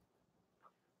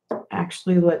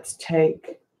 Actually, let's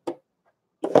take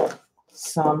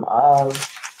some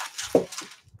of,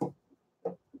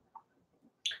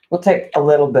 we'll take a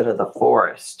little bit of the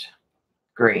forest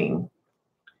green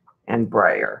and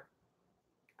brayer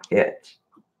it.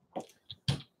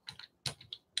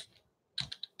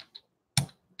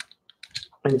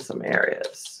 In some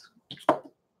areas.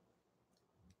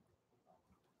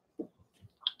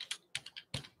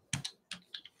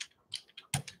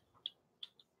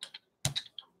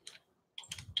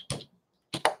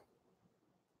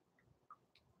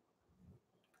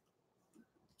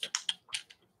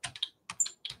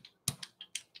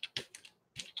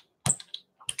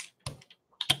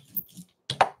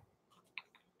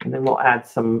 And then we'll add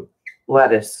some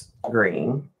lettuce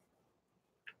green,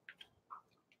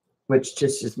 which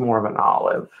just is more of an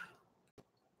olive.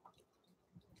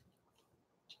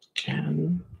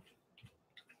 And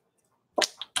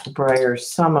brayer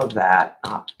some of that,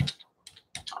 not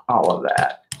all of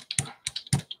that.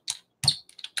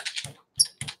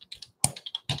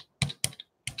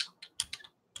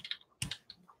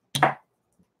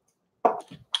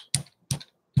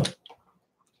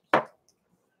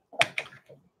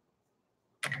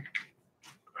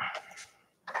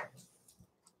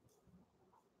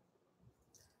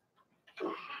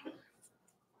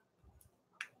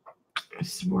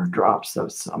 Some more drops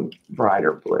of some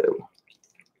brighter blue.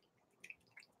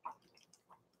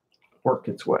 Work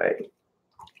its way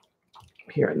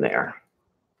here and there.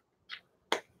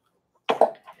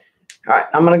 All right,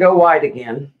 I'm going to go white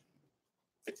again.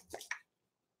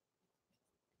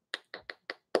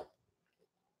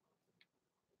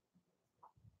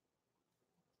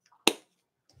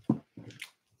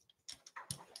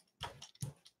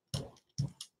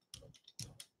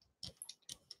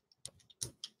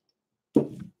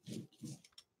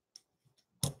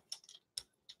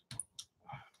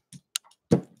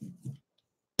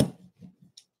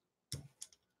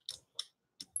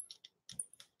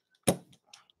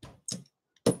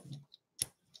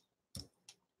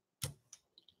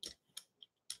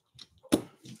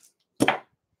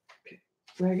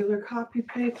 regular copy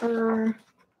paper.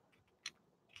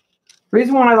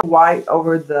 Reason why I like white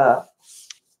over the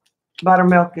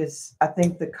buttermilk is I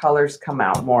think the colors come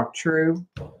out more true.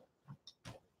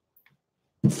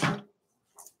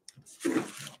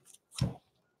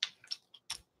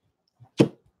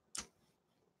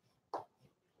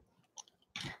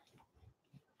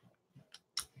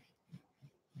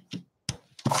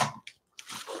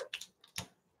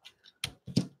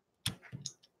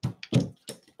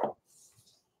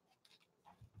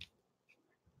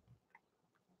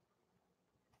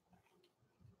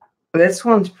 This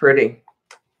one's pretty.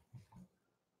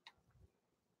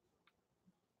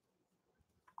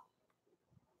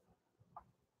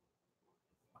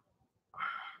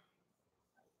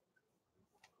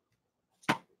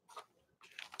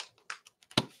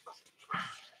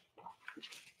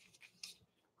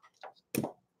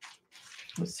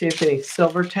 Let's see if any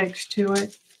silver takes to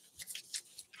it.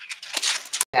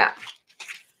 Yeah.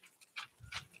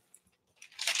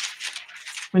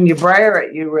 When you brayer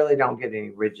it, you really don't get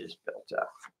any ridges built up.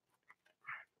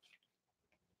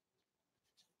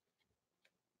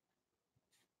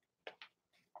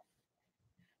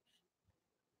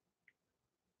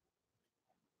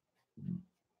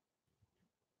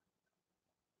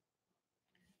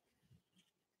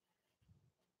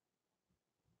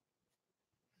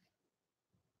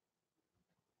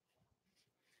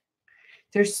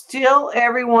 There's still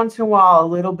every once in a while a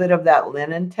little bit of that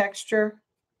linen texture.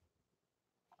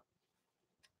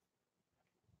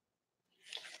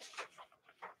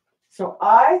 So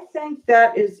I think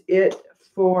that is it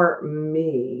for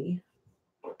me.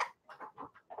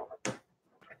 It's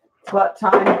about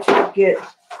time to get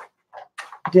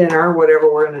dinner,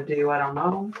 whatever we're going to do. I don't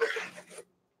know.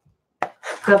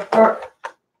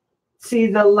 See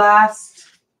the last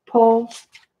pull?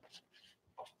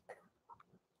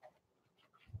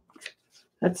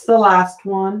 That's the last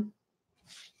one.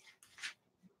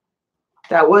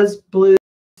 That was blues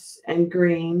and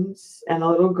greens and a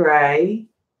little gray.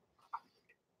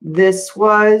 This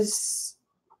was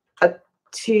a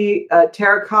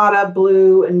terracotta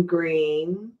blue and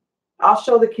green. I'll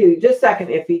show the cutie. Just a second,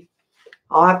 Iffy.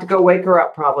 I'll have to go wake her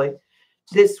up probably.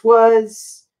 This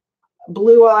was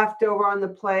blue left over on the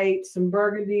plate, some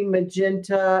burgundy,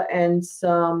 magenta, and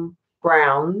some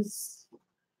browns.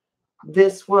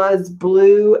 This was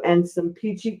blue and some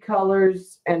peachy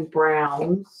colors and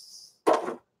browns.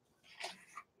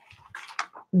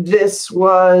 This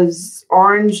was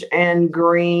orange and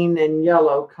green and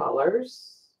yellow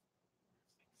colors.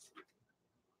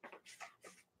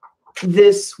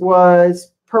 This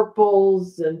was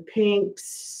purples and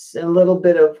pinks and a little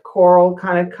bit of coral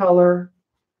kind of color.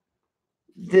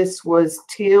 This was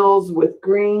teals with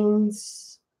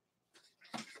greens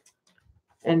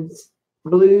and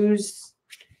blues.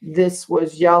 This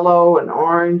was yellow and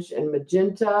orange and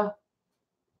magenta.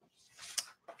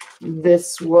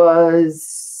 This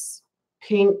was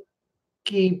pinky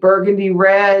burgundy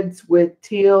reds with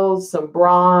teals, some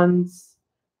bronze.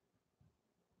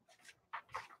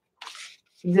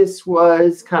 This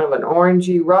was kind of an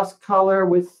orangey rust color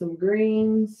with some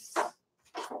greens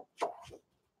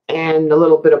and a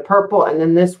little bit of purple. And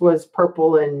then this was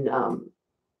purple and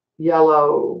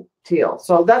yellow teal.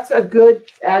 So that's a good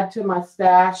add to my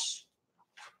stash.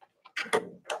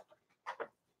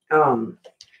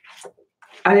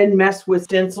 I didn't mess with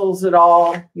stencils at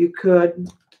all. You could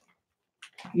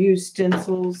use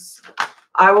stencils.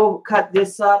 I will cut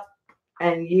this up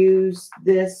and use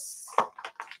this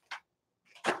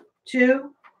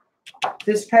too.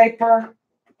 This paper,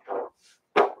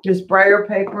 this brayer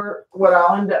paper. What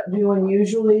I'll end up doing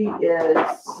usually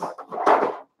is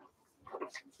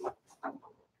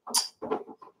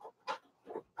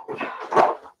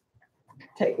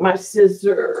take my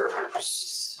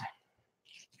scissors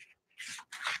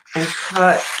and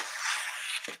cut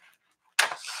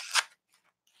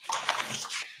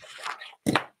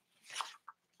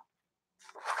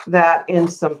that in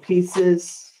some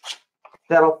pieces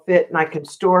that'll fit and I can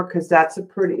store, because that's a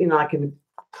pretty, I can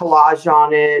collage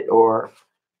on it or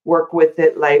work with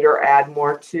it later, add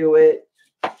more to it.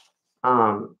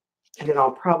 And then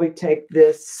I'll probably take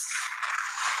this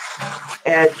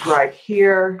edge right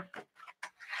here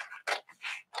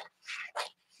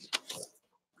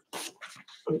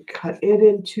and cut it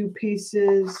in two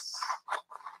pieces.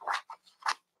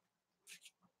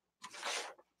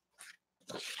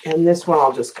 And this one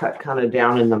I'll just cut kind of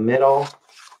down in the middle,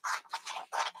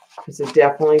 because it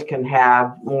definitely can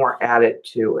have more added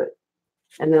to it.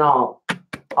 And then I'll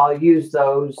use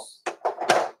those.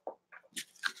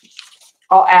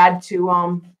 I'll add to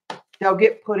them. They'll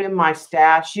get put in my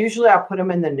stash. Usually I'll put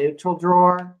them in the neutral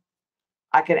drawer.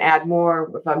 I can add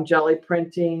more if I'm jelly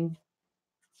printing.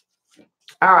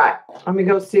 All right, let me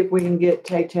go see if we can get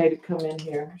Tay Tay to come in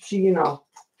here. She, you know,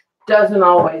 doesn't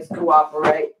always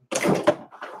cooperate.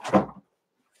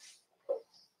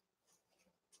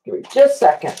 Give me just a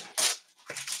second.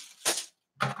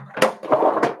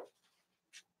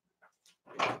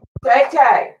 Tay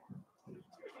Tay.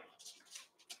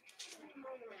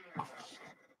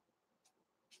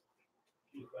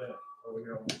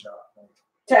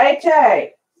 Tay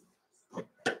Tay.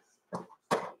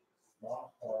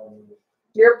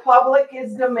 Your public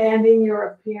is demanding your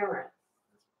appearance.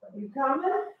 You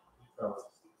coming?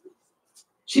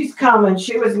 She's coming.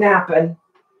 She was napping.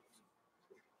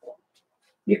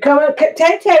 You coming?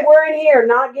 Tay Tay, we're in here,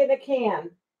 not getting a can.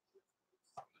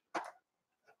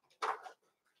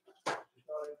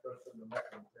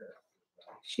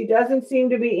 She doesn't seem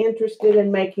to be interested in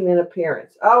making an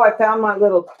appearance. Oh, I found my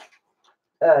little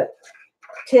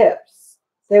tips.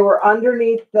 They were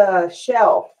underneath the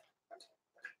shelf.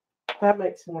 That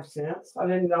makes more sense. I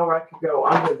didn't know I could go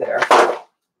under there.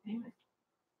 Damn it.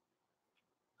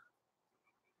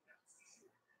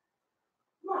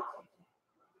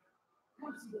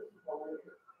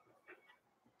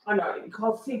 I know, you can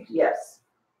call CPS.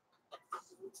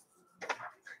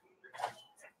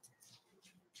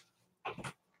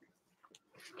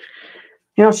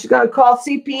 You know, she's going to call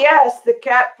CPS, the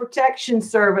Cat Protection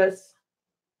Service.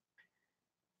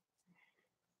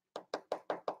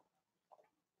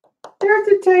 There's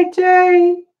a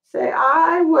Tay. Say,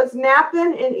 I was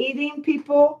napping and eating,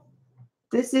 people.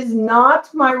 This is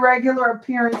not my regular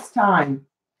appearance time.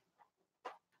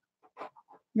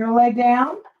 You're going to lay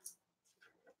down?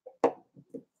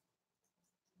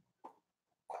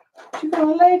 You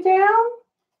going to lay down?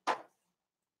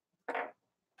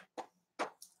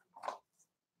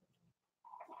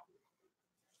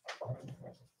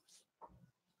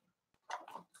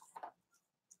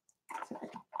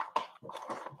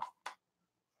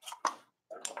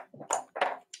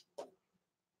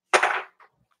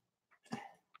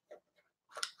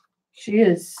 She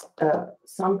is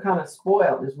some kind of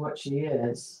spoiled is what she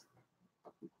is.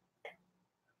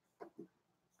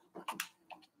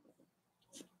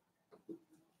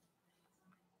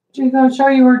 She's going to show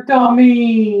you her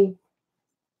tummy.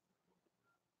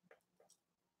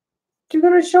 You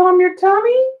going to show him your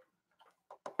tummy?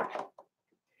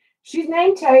 She's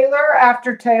named Taylor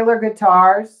after Taylor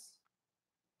Guitars.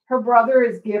 Her brother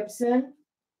is Gibson.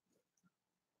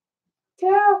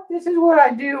 Yeah, this is what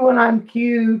I do when I'm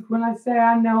cute. When I say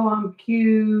I know I'm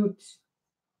cute.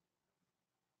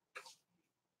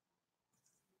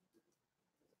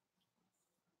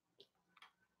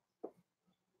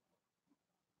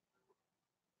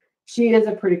 She is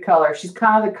a pretty color. She's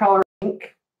kind of the color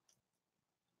pink.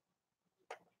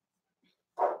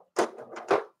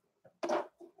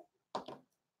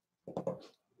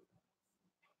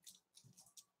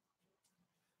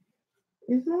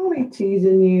 Is mommy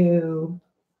teasing you?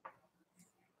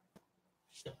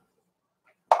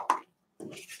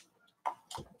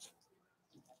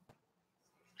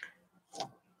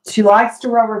 She likes to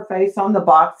rub her face on the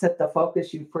box that the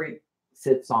Focus You Freak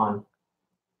sits on.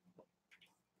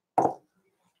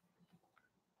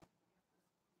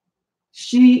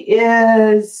 She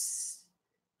is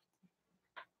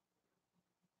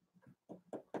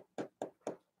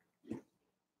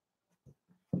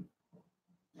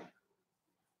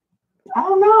I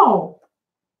don't know.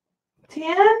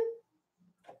 10?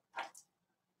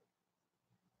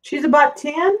 She's about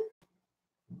 10?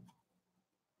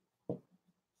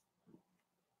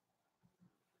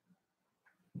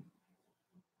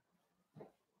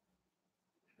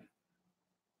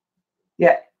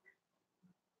 Yeah.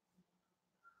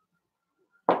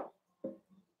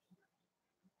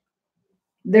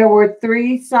 There were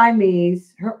 3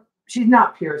 Siamese. She's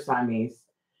not pure Siamese.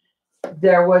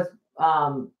 There was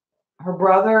her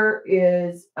brother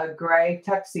is a gray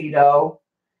tuxedo,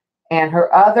 and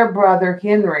her other brother,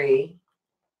 Henry,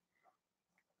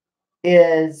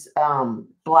 is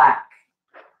black.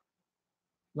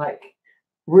 Like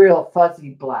real fuzzy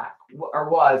black, or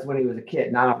was when he was a kid.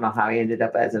 And I don't know how he ended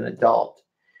up as an adult,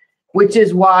 which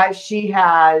is why she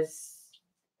has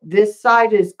this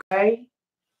side is gray.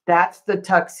 That's the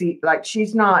tuxedo. Like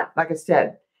she's not, like I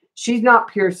said, she's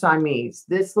not pure Siamese.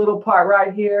 This little part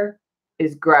right here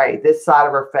is gray, this side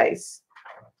of her face.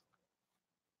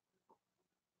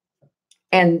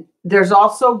 And there's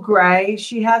also gray.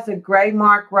 She has a gray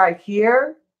mark right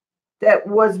here that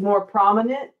was more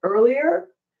prominent earlier.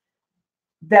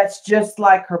 That's just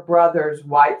like her brother's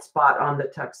white spot on the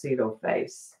tuxedo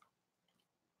face.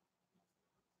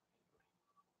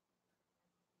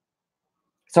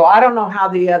 So I don't know how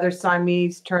the other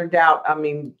Siamese turned out. I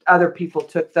mean, other people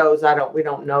took those. We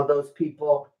don't know those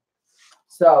people.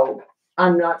 So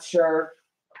I'm not sure.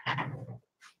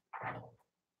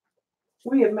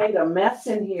 We have made a mess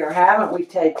in here, haven't we,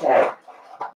 Tay-Tay?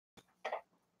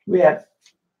 We have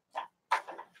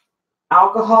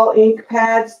alcohol ink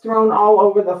pads thrown all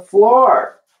over the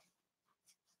floor.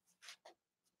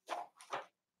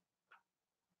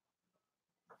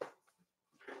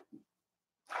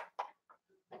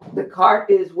 The cart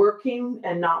is working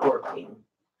and not working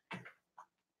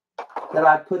that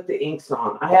I put the inks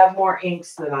on. I have more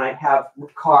inks than I have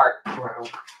cart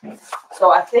room.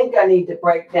 So I think I need to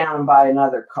break down and buy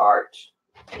another cart,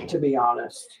 to be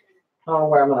honest. I don't know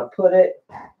where I'm going to put it.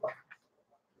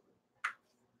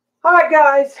 All right,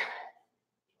 guys.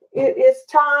 It is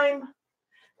time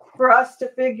for us to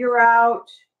figure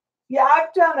out. Yeah,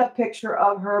 I've done a picture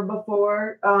of her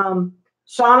before.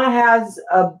 Shauna has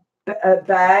a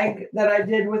bag that I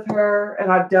did with her,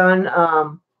 and I've done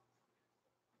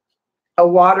a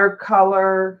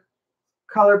watercolor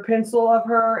color pencil of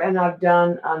her, and I've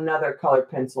done another color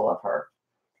pencil of her.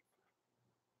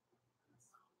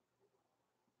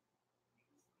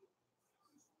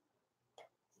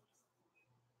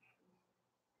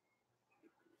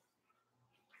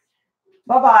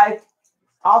 Bye-bye.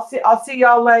 I'll see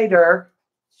y'all later.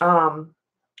 I'll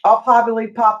probably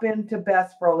pop into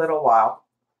Beth's for a little while.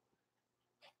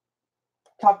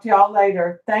 Talk to y'all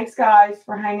later. Thanks, guys,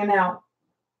 for hanging out.